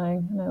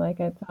satisfying, and I like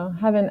it. So I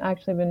haven't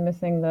actually been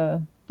missing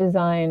the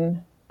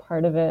design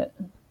part of it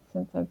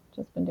since I've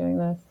just been doing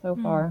this so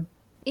far.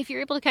 If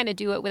you're able to kind of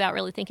do it without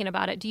really thinking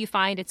about it, do you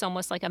find it's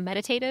almost like a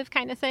meditative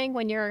kind of thing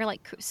when you're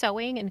like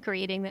sewing and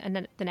creating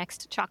the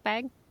next chalk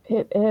bag?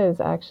 It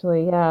is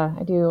actually, yeah.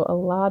 I do a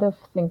lot of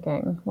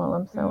thinking while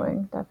I'm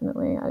sewing,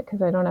 definitely,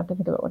 because I don't have to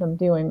think about what I'm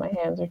doing. My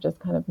hands are just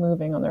kind of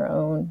moving on their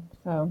own.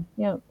 So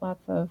yeah,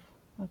 lots of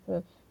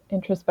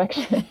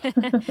introspection.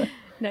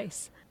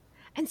 Nice.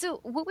 And so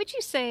what would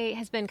you say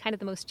has been kind of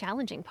the most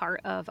challenging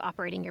part of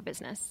operating your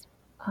business?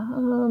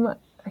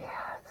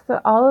 So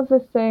all of the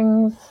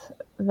things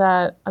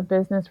that a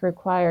business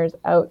requires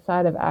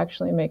outside of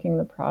actually making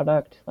the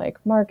product, like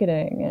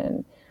marketing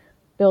and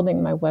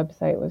building my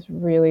website, was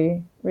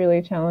really,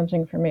 really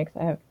challenging for me,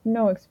 because I have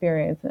no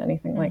experience in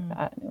anything like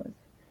that. And it was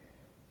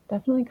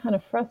definitely kind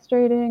of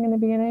frustrating in the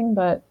beginning,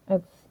 but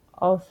it's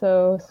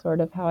also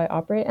sort of how I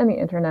operate. And the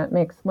internet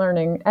makes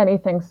learning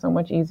anything so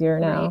much easier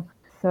now. Right.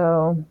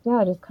 So yeah,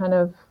 I just kind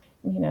of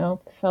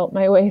felt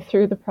my way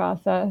through the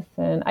process.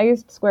 And I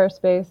used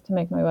Squarespace to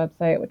make my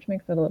website, which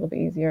makes it a little bit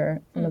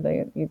easier. Some of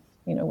these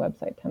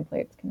website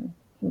templates can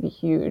be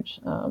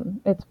huge.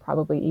 It's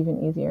probably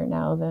even easier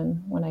now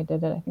than when I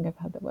did it. I think I've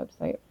had the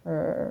website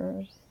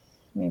for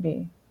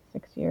maybe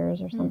 6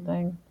 years or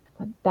something.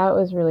 But that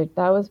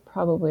was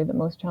probably the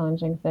most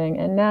challenging thing.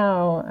 And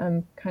now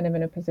I'm kind of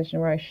in a position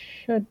where I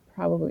should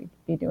probably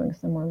be doing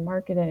some more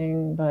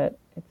marketing, but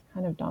it's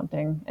kind of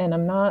daunting. And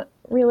I'm not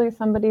really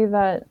somebody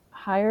that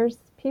hires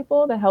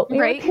people to help me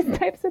with these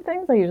types of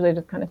things. I usually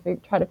just kind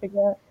of try to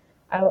figure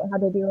out how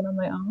to do it on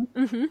my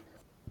own.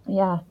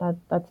 Yeah,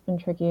 that's been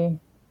tricky.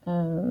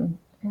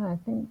 I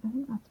think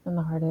that's been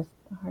the hardest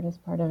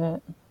part of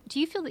it. Do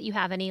you feel that you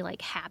have any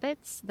like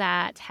habits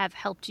that have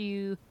helped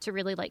you to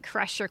really like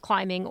crush your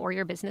climbing or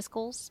your business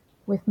goals?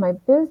 With my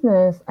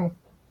business, I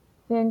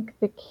think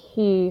the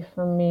key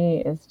for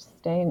me is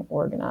staying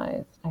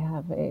organized. I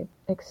have a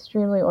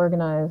extremely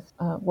organized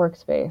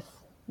workspace,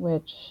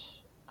 which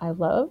I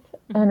love,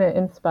 and it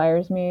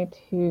inspires me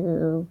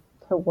to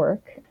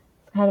work.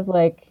 It's kind of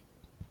like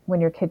when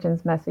your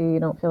kitchen's messy, you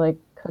don't feel like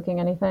cooking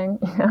anything,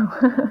 you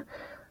know?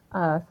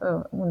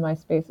 So when my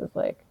space is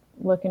like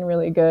looking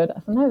really good,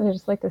 sometimes I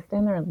just like to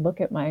stand there and look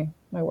at my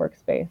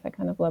workspace. I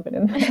kind of love it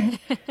in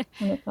there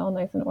when it's all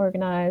nice and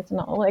organized and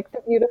all like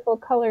the beautiful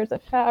colors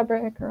of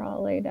fabric are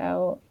all laid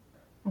out.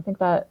 I think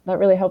that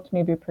really helps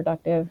me be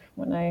productive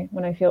when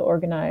I feel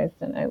organized,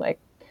 and I like,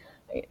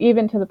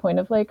 even to the point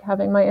of like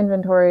having my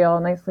inventory all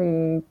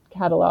nicely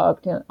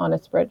cataloged on a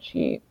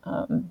spreadsheet.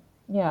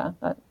 Yeah,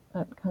 that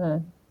kind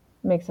of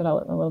makes it all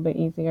a little bit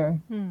easier.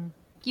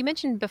 You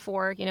mentioned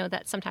before,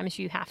 that sometimes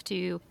you have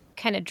to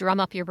kind of drum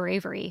up your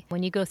bravery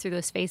when you go through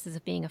those phases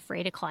of being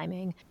afraid of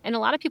climbing. And a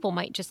lot of people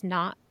might just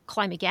not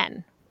climb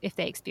again if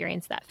they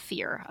experience that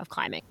fear of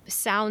climbing.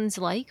 Sounds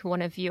like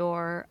one of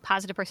your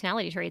positive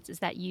personality traits is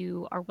that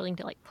you are willing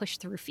to like push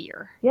through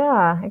fear.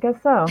 Yeah, I guess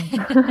so.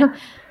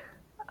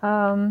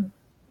 um,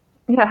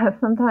 yeah,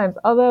 sometimes.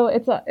 Although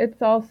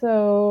it's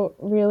also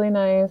really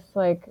nice,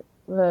 like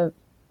the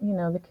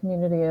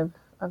community of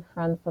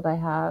friends that I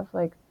have.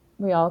 Like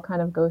we all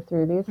kind of go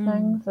through these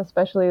things,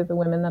 especially the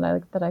women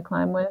that I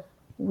climb with.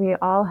 We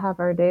all have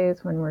our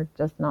days when we're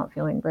just not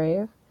feeling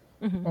brave.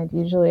 And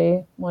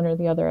usually one or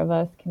the other of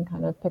us can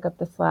kind of pick up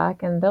the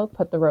slack, and they'll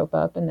put the rope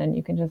up, and then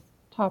you can just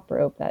top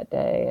rope that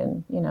day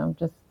and,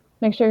 just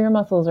make sure your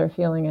muscles are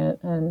feeling it.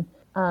 And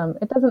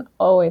it doesn't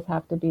always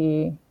have to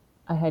be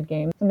a head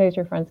game. Some days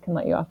your friends can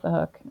let you off the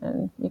hook,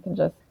 and you can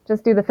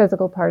just do the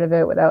physical part of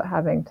it without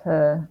having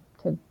to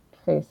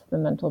face the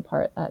mental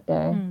part that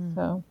day.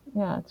 So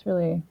yeah, it's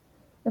really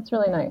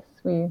nice.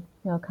 We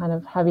kind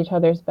of have each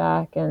other's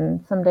back,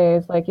 and some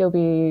days like you'll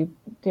be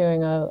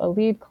doing a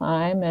lead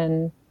climb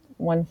and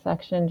one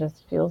section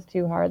just feels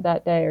too hard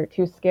that day or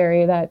too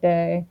scary that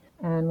day,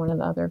 and one of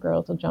the other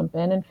girls will jump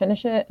in and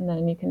finish it, and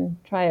then you can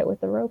try it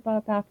with the rope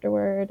up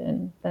afterward,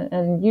 and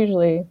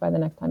usually by the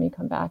next time you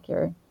come back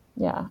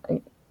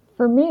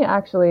for me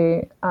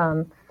actually,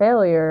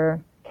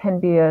 failure can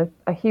be a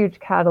huge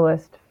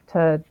catalyst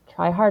to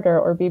try harder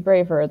or be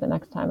braver the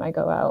next time I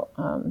go out.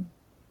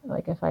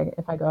 Like if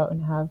I go out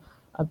and have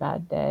a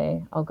bad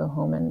day, I'll go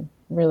home and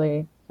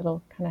really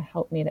it'll kind of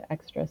help me to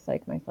extra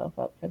psych myself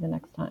up for the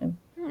next time.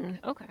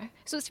 Okay.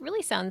 So this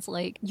really sounds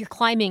like your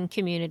climbing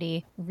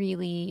community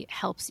really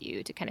helps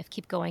you to kind of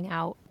keep going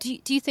out. Do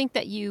you think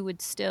that you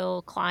would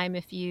still climb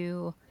if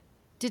you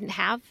didn't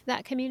have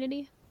that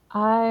community?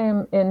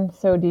 I'm in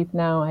so deep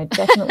now. I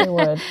definitely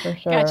would, for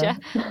sure.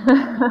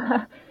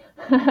 Gotcha.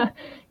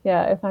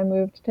 Yeah, if I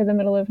moved to the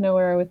middle of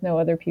nowhere with no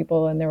other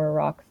people and there were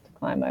rocks to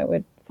climb, I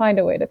would find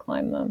a way to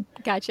climb them.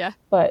 Gotcha.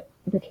 But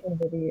the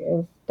community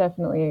is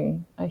definitely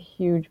a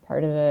huge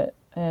part of it.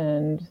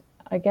 And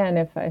again,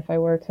 if I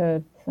were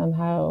to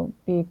somehow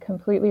be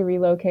completely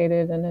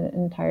relocated in an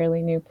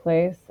entirely new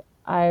place,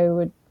 I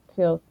would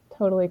feel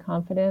totally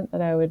confident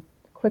that I would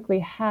quickly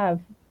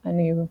have a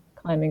new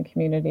climbing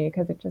community,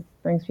 because it just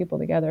brings people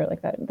together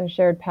like that, the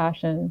shared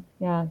passion.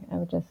 Yeah, I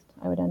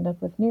would end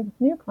up with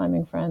new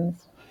climbing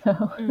friends.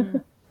 So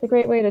it's a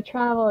great way to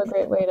travel, a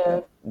great way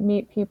to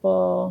meet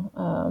people,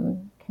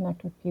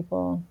 connect with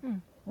people.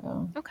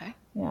 So okay,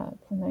 yeah,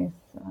 it's a nice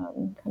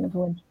kind of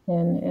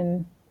linchpin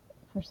in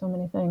for so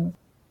many things.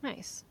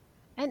 Nice.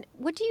 And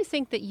what do you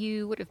think that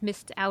you would have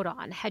missed out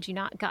on had you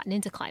not gotten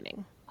into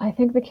climbing? I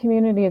think the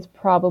community is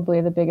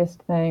probably the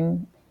biggest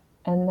thing.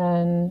 And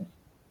then,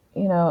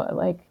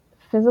 like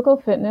physical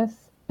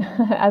fitness,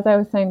 as I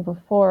was saying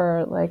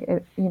before, like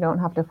you don't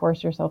have to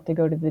force yourself to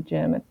go to the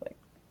gym. It's like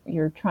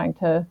you're trying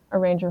to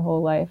arrange your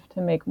whole life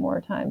to make more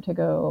time to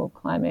go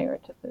climbing or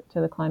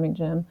to the climbing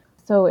gym.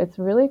 So it's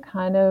really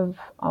kind of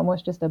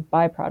almost just a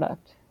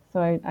byproduct.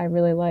 So I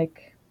really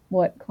like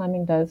what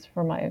climbing does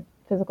for my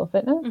physical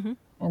fitness.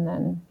 And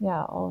then,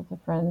 all of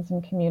the friends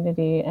and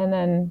community. And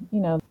then,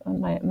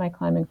 my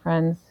climbing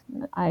friends,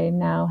 I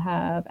now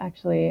have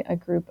actually a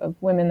group of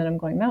women that I'm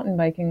going mountain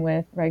biking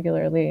with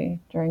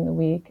regularly during the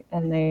week.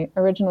 And they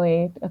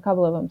originally, a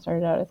couple of them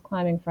started out as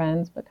climbing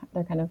friends, but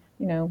they're kind of,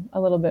 a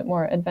little bit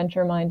more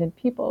adventure minded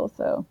people.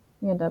 So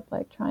we end up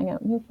like trying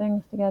out new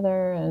things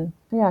together. And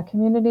so, yeah,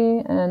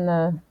 community and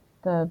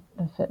the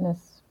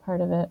fitness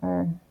part of it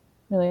are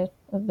really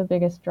the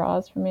biggest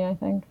draws for me, I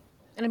think.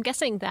 And I'm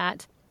guessing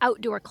that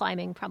outdoor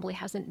climbing probably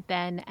hasn't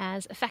been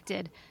as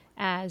affected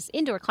as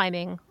indoor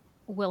climbing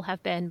will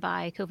have been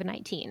by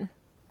COVID-19.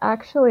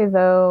 Actually,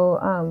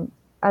 though,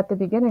 at the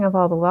beginning of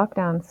all the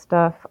lockdown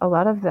stuff, a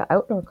lot of the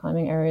outdoor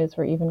climbing areas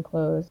were even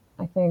closed.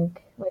 I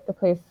think like the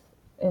place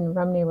in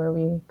Rumney where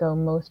we go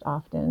most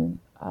often,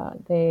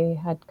 they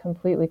had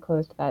completely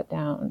closed that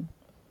down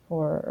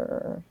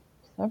for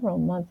several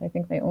months. I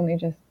think they only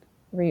just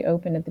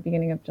reopened at the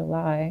beginning of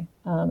July.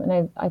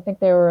 And I think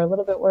they were a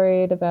little bit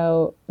worried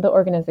about the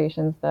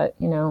organizations that,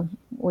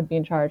 would be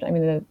in charge. I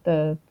mean,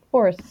 the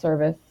Forest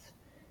Service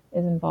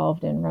is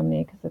involved in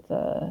Rumney because it's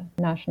a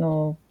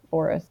national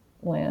forest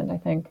land, I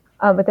think.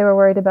 But they were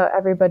worried about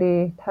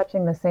everybody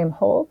touching the same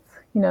holds,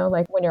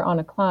 like when you're on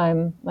a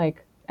climb,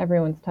 like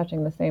everyone's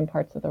touching the same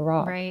parts of the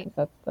rock. Right.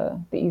 Because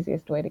that's the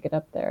easiest way to get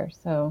up there.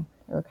 So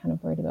They were kind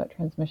of worried about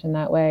transmission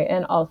that way.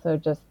 And also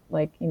just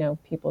like,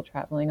 people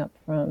traveling up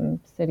from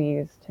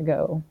cities to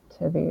go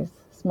to these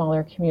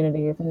smaller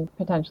communities and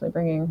potentially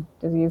bringing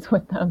disease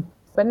with them.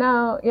 But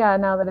now,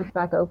 now that it's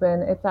back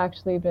open, it's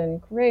actually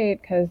been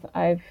great because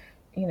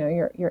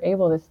you're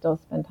able to still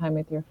spend time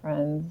with your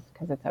friends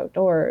because it's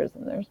outdoors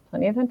and there's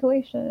plenty of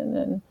ventilation.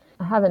 And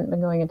I haven't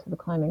been going into the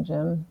climbing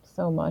gym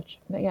so much,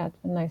 but yeah, it's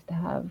been nice to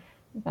have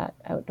that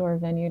outdoor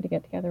venue to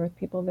get together with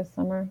people this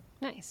summer.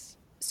 Nice.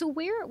 So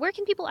where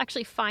can people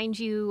actually find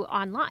you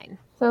online?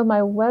 So my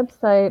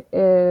website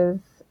is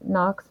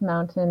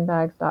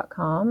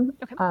knoxmountainbags.com.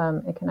 Okay.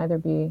 It can either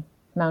be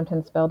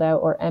mountain spelled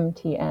out or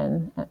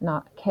MTN,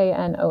 not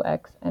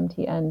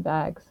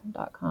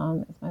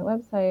KNOXMTNbags.com is my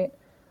website.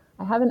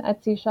 I have an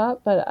Etsy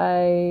shop, but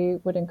I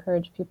would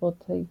encourage people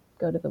to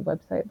go to the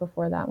website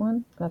before that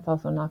one. That's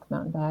also Knox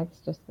Mountain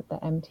Bags, just with the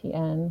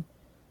MTN.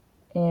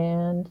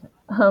 And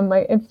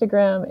my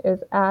Instagram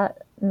is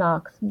at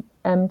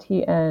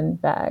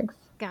knoxmtnbags.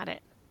 Got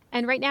it.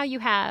 And right now you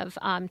have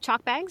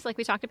chalk bags like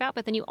we talked about,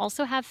 but then you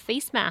also have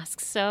face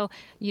masks. So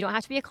you don't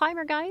have to be a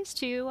climber, guys,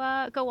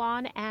 to go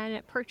on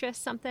and purchase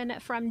something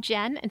from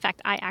Jen. In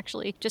fact, I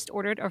actually just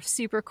ordered a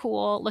super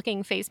cool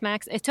looking face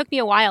mask. It took me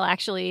a while,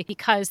 actually,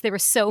 because there were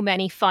so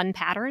many fun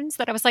patterns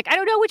that I was like, I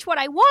don't know which one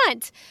I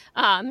want.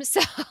 So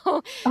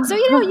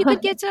you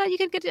could get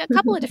a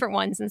couple of different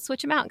ones and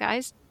switch them out,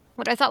 guys.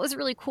 What I thought was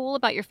really cool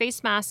about your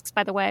face masks,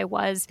 by the way,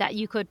 was that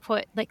you could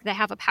put, they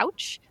have a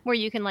pouch where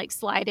you can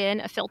slide in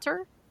a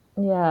filter.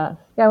 Yeah.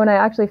 When I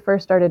actually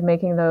first started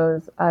making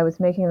those, I was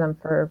making them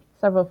for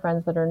several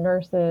friends that are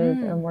nurses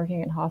and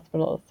working in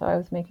hospitals. So I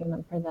was making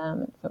them for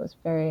them. So it was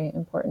very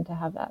important to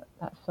have that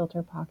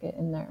filter pocket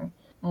in there.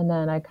 And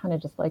then I kind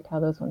of just liked how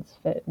those ones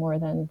fit more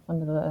than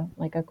some of the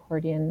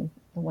accordion,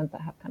 the ones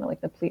that have kind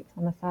of the pleats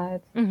on the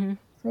sides. Mm-hmm.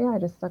 So yeah, I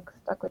just stuck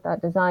with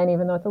that design,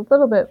 even though it's a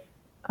little bit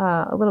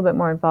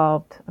more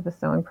involved of a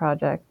sewing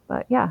project.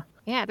 But yeah.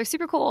 Yeah, they're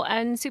super cool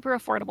and super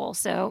affordable.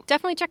 So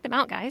definitely check them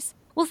out, guys.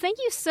 Well, thank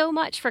you so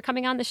much for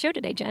coming on the show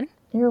today, Jen.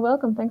 You're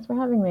welcome. Thanks for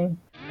having me.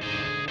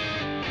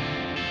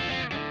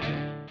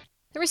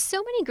 There were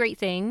so many great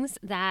things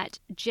that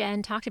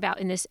Jen talked about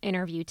in this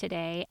interview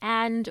today.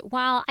 And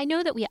while I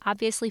know that we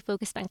obviously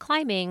focused on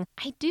climbing,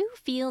 I do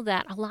feel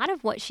that a lot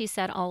of what she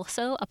said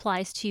also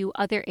applies to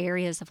other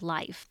areas of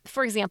life.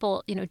 For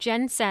example,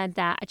 Jen said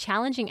that a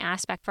challenging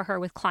aspect for her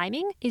with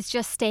climbing is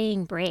just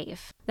staying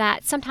brave.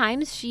 That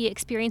sometimes she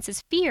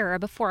experiences fear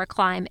before a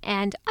climb,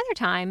 and other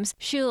times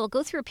she'll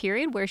go through a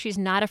period where she's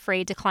not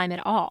afraid to climb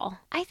at all.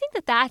 I think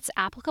that that's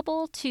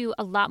applicable to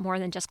a lot more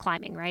than just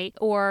climbing, right?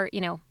 Or,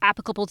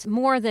 applicable to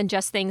more than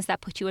just things that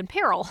put you in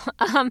peril.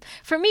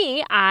 For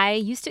me, I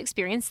used to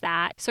experience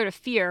that sort of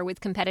fear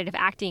with competitive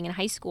acting in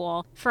high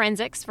school.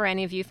 Forensics, for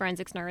any of you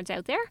forensics nerds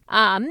out there,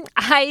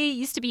 I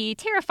used to be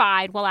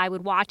terrified while I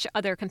would watch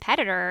other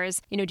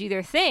competitors, do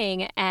their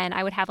thing, and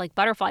I would have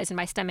butterflies in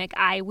my stomach.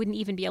 I wouldn't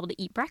even be able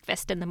to eat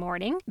breakfast in the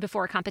morning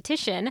before a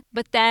competition.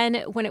 But then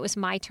when it was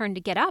my turn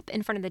to get up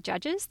in front of the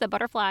judges, the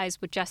butterflies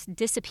would just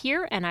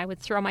disappear and I would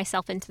throw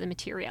myself into the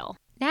material.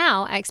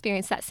 Now I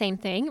experience that same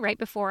thing right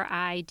before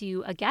I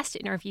do a guest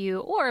interview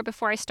or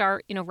before I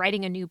start,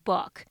 writing a new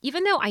book.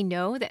 Even though I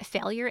know that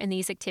failure in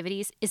these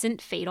activities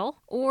isn't fatal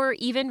or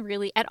even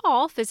really at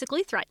all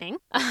physically threatening,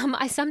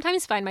 I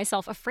sometimes find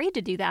myself afraid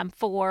to do them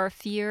for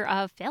fear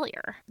of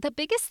failure. The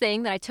biggest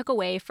thing that I took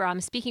away from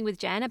speaking with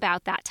Jen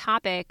about that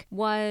topic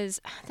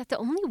was that the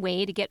only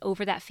way to get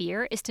over that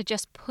fear is to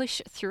just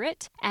push through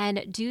it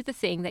and do the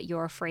thing that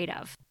you're afraid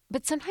of.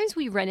 But sometimes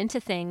we run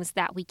into things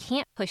that we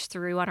can't push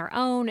through on our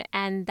own,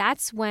 and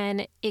that's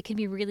when it can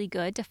be really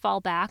good to fall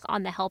back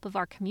on the help of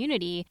our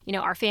community,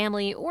 our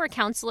family or a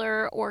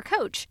counselor or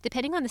coach,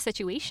 depending on the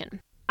situation.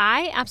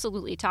 I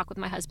absolutely talk with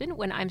my husband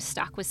when I'm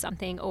stuck with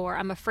something or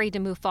I'm afraid to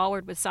move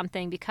forward with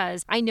something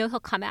because I know he'll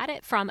come at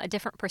it from a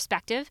different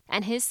perspective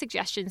and his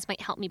suggestions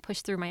might help me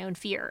push through my own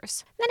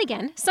fears. Then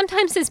again,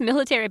 sometimes his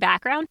military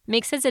background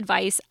makes his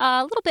advice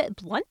a little bit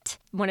blunt.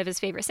 One of his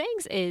favorite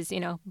sayings is,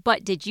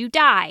 but did you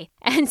die?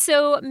 And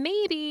so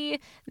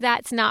maybe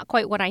that's not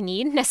quite what I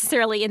need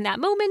necessarily in that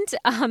moment.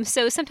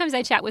 So sometimes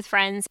I chat with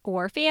friends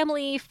or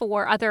family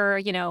for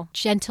other,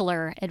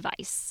 gentler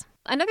advice.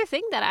 Another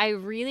thing that I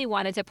really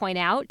wanted to point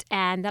out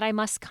and that I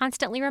must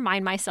constantly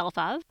remind myself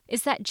of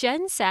is that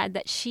Jen said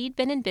that she'd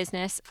been in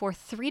business for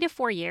 3 to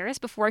 4 years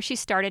before she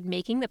started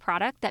making the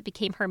product that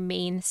became her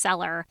main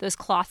seller, those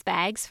cloth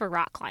bags for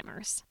rock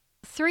climbers.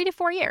 3 to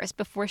 4 years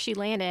before she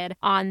landed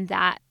on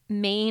that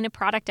main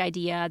product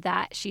idea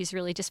that she's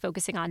really just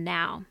focusing on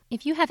now.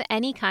 If you have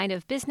any kind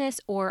of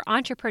business or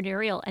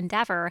entrepreneurial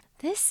endeavor,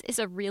 this is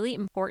a really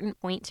important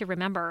point to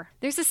remember.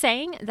 There's a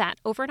saying that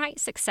overnight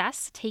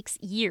success takes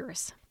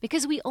years.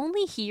 Because we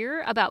only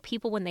hear about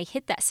people when they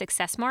hit that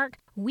success mark,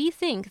 we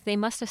think they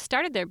must have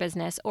started their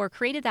business or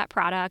created that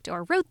product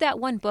or wrote that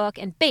one book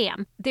and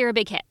bam, they're a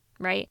big hit.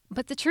 Right?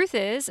 But the truth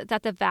is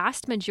that the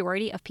vast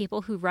majority of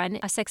people who run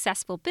a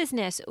successful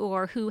business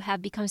or who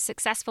have become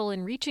successful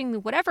in reaching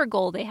whatever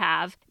goal they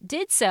have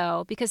did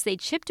so because they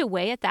chipped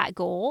away at that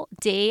goal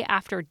day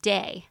after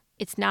day.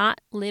 It's not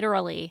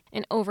literally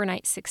an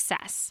overnight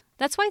success.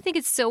 That's why I think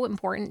it's so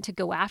important to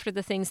go after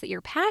the things that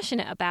you're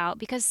passionate about,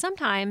 because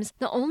sometimes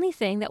the only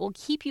thing that will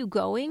keep you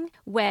going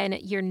when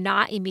you're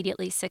not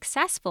immediately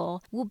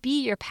successful will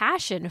be your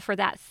passion for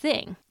that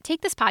thing.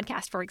 Take this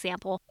podcast, for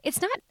example.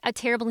 It's not a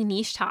terribly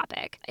niche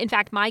topic. In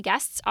fact, my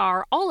guests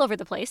are all over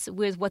the place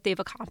with what they've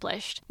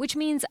accomplished, which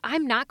means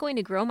I'm not going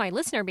to grow my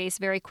listener base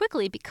very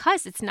quickly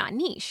because it's not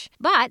niche.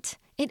 But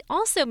it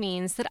also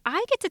means that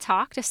I get to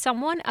talk to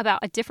someone about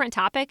a different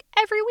topic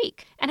every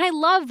week. And I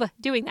love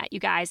doing that, you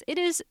guys. It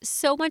is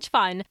so much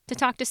fun to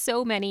talk to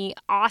so many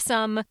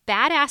awesome,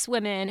 badass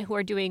women who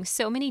are doing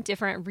so many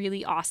different,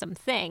 really awesome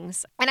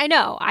things. And I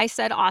know I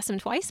said awesome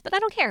twice, but I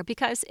don't care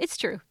because it's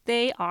true.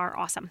 They are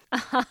awesome.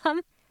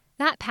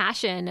 That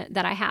passion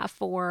that I have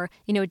for,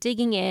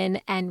 digging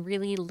in and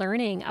really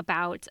learning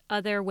about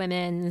other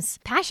women's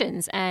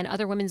passions and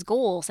other women's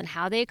goals and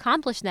how they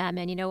accomplish them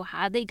and,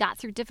 how they got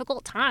through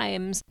difficult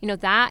times,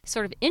 that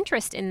sort of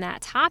interest in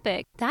that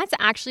topic, that's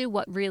actually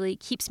what really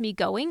keeps me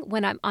going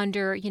when I'm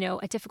under,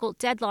 a difficult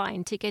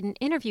deadline to get an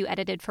interview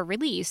edited for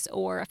release,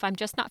 or if I'm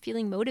just not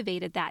feeling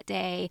motivated that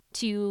day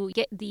to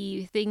get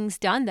the things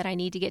done that I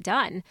need to get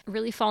done.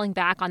 Really falling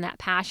back on that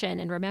passion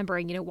and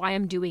remembering, why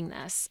I'm doing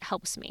this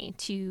helps me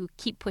to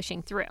keep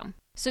pushing through.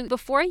 So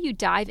before you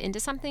dive into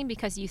something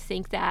because you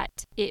think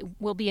that it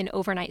will be an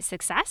overnight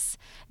success,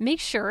 make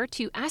sure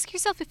to ask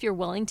yourself if you're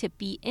willing to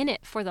be in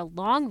it for the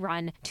long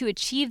run to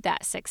achieve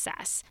that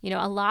success.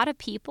 A lot of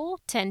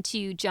people tend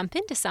to jump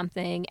into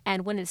something,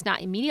 and when it's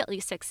not immediately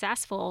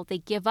successful, they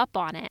give up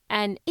on it.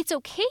 And it's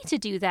okay to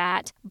do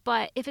that,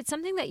 but if it's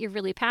something that you're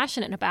really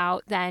passionate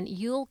about, then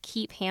you'll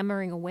keep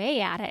hammering away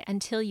at it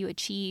until you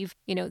achieve,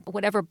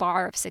 whatever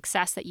bar of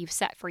success that you've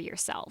set for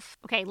yourself.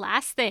 Okay,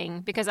 last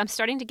thing, because I'm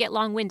starting to get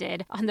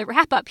long-winded on the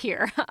wrap up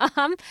here.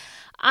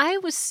 I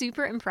was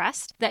super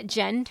impressed that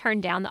Jen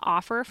turned down the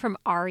offer from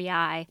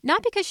REI,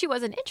 not because she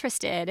wasn't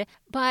interested,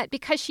 but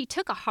because she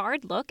took a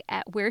hard look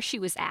at where she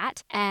was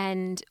at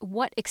and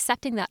what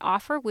accepting that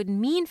offer would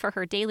mean for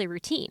her daily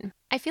routine.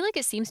 I feel like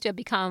it seems to have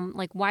become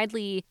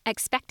widely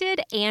expected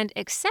and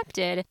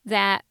accepted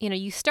that,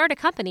 you start a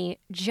company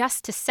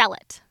just to sell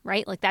it,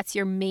 right? That's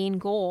your main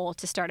goal,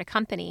 to start a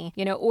company,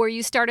 or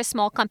you start a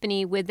small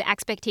company with the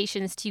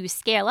expectations to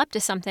scale up to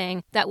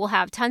something that will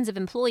have tons of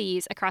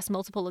employees across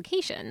multiple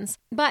locations.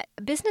 But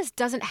business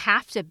doesn't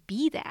have to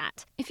be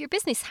that. If your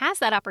business has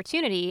that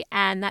opportunity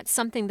and that's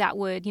something that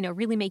would,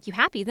 really make you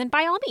happy, then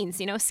by all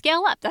means,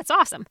 scale up. That's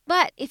awesome.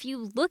 But if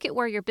you look at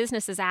where your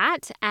business is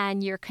at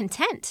and you're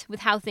content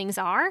with how things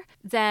are,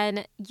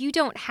 then you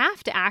don't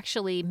have to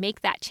actually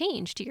make that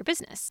change to your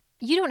business.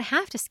 You don't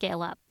have to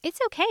scale up. It's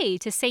okay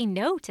to say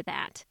no to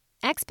that.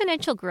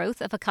 Exponential growth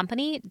of a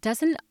company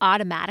doesn't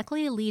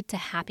automatically lead to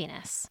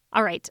happiness.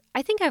 All right,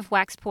 I think I've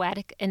waxed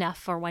poetic enough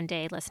for one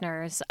day,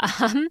 listeners.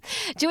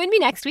 Join me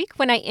next week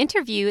when I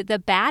interview the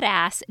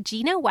badass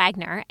Gina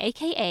Wagner,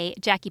 aka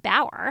Jackie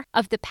Bauer,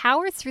 of the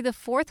Power Through the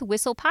Fourth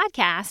Whistle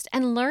podcast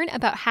and learn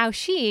about how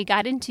she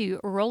got into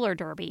roller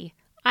derby.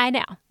 I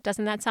know.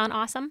 Doesn't that sound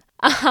awesome?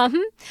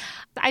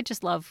 I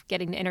just love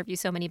getting to interview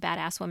so many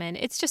badass women.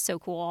 It's just so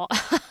cool.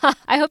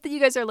 I hope that you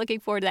guys are looking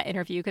forward to that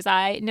interview because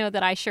I know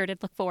that I sure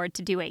did look forward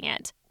to doing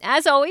it.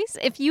 As always,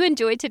 if you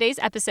enjoyed today's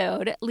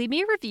episode, leave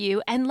me a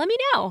review and let me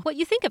know what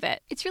you think of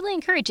it. It's really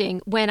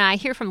encouraging when I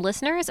hear from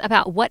listeners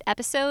about what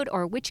episode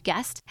or which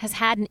guest has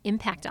had an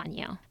impact on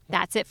you.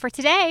 That's it for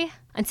today.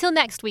 Until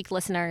next week,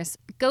 listeners,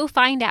 go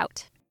find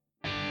out.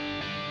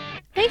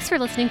 Thanks for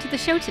listening to the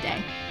show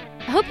today.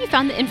 I hope you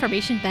found the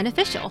information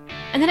beneficial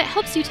and that it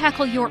helps you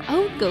tackle your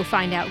own Go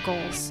Find Out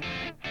goals.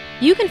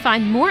 You can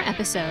find more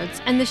episodes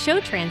and the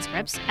show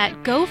transcripts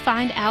at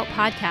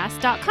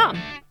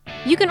gofindoutpodcast.com.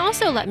 You can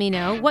also let me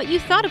know what you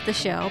thought of the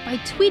show by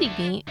tweeting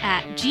me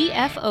at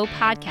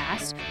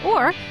GFOpodcast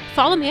or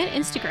follow me on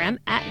Instagram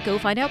at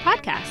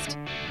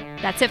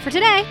GoFindOutPodcast. That's it for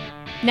today.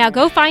 Now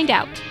go find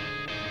out.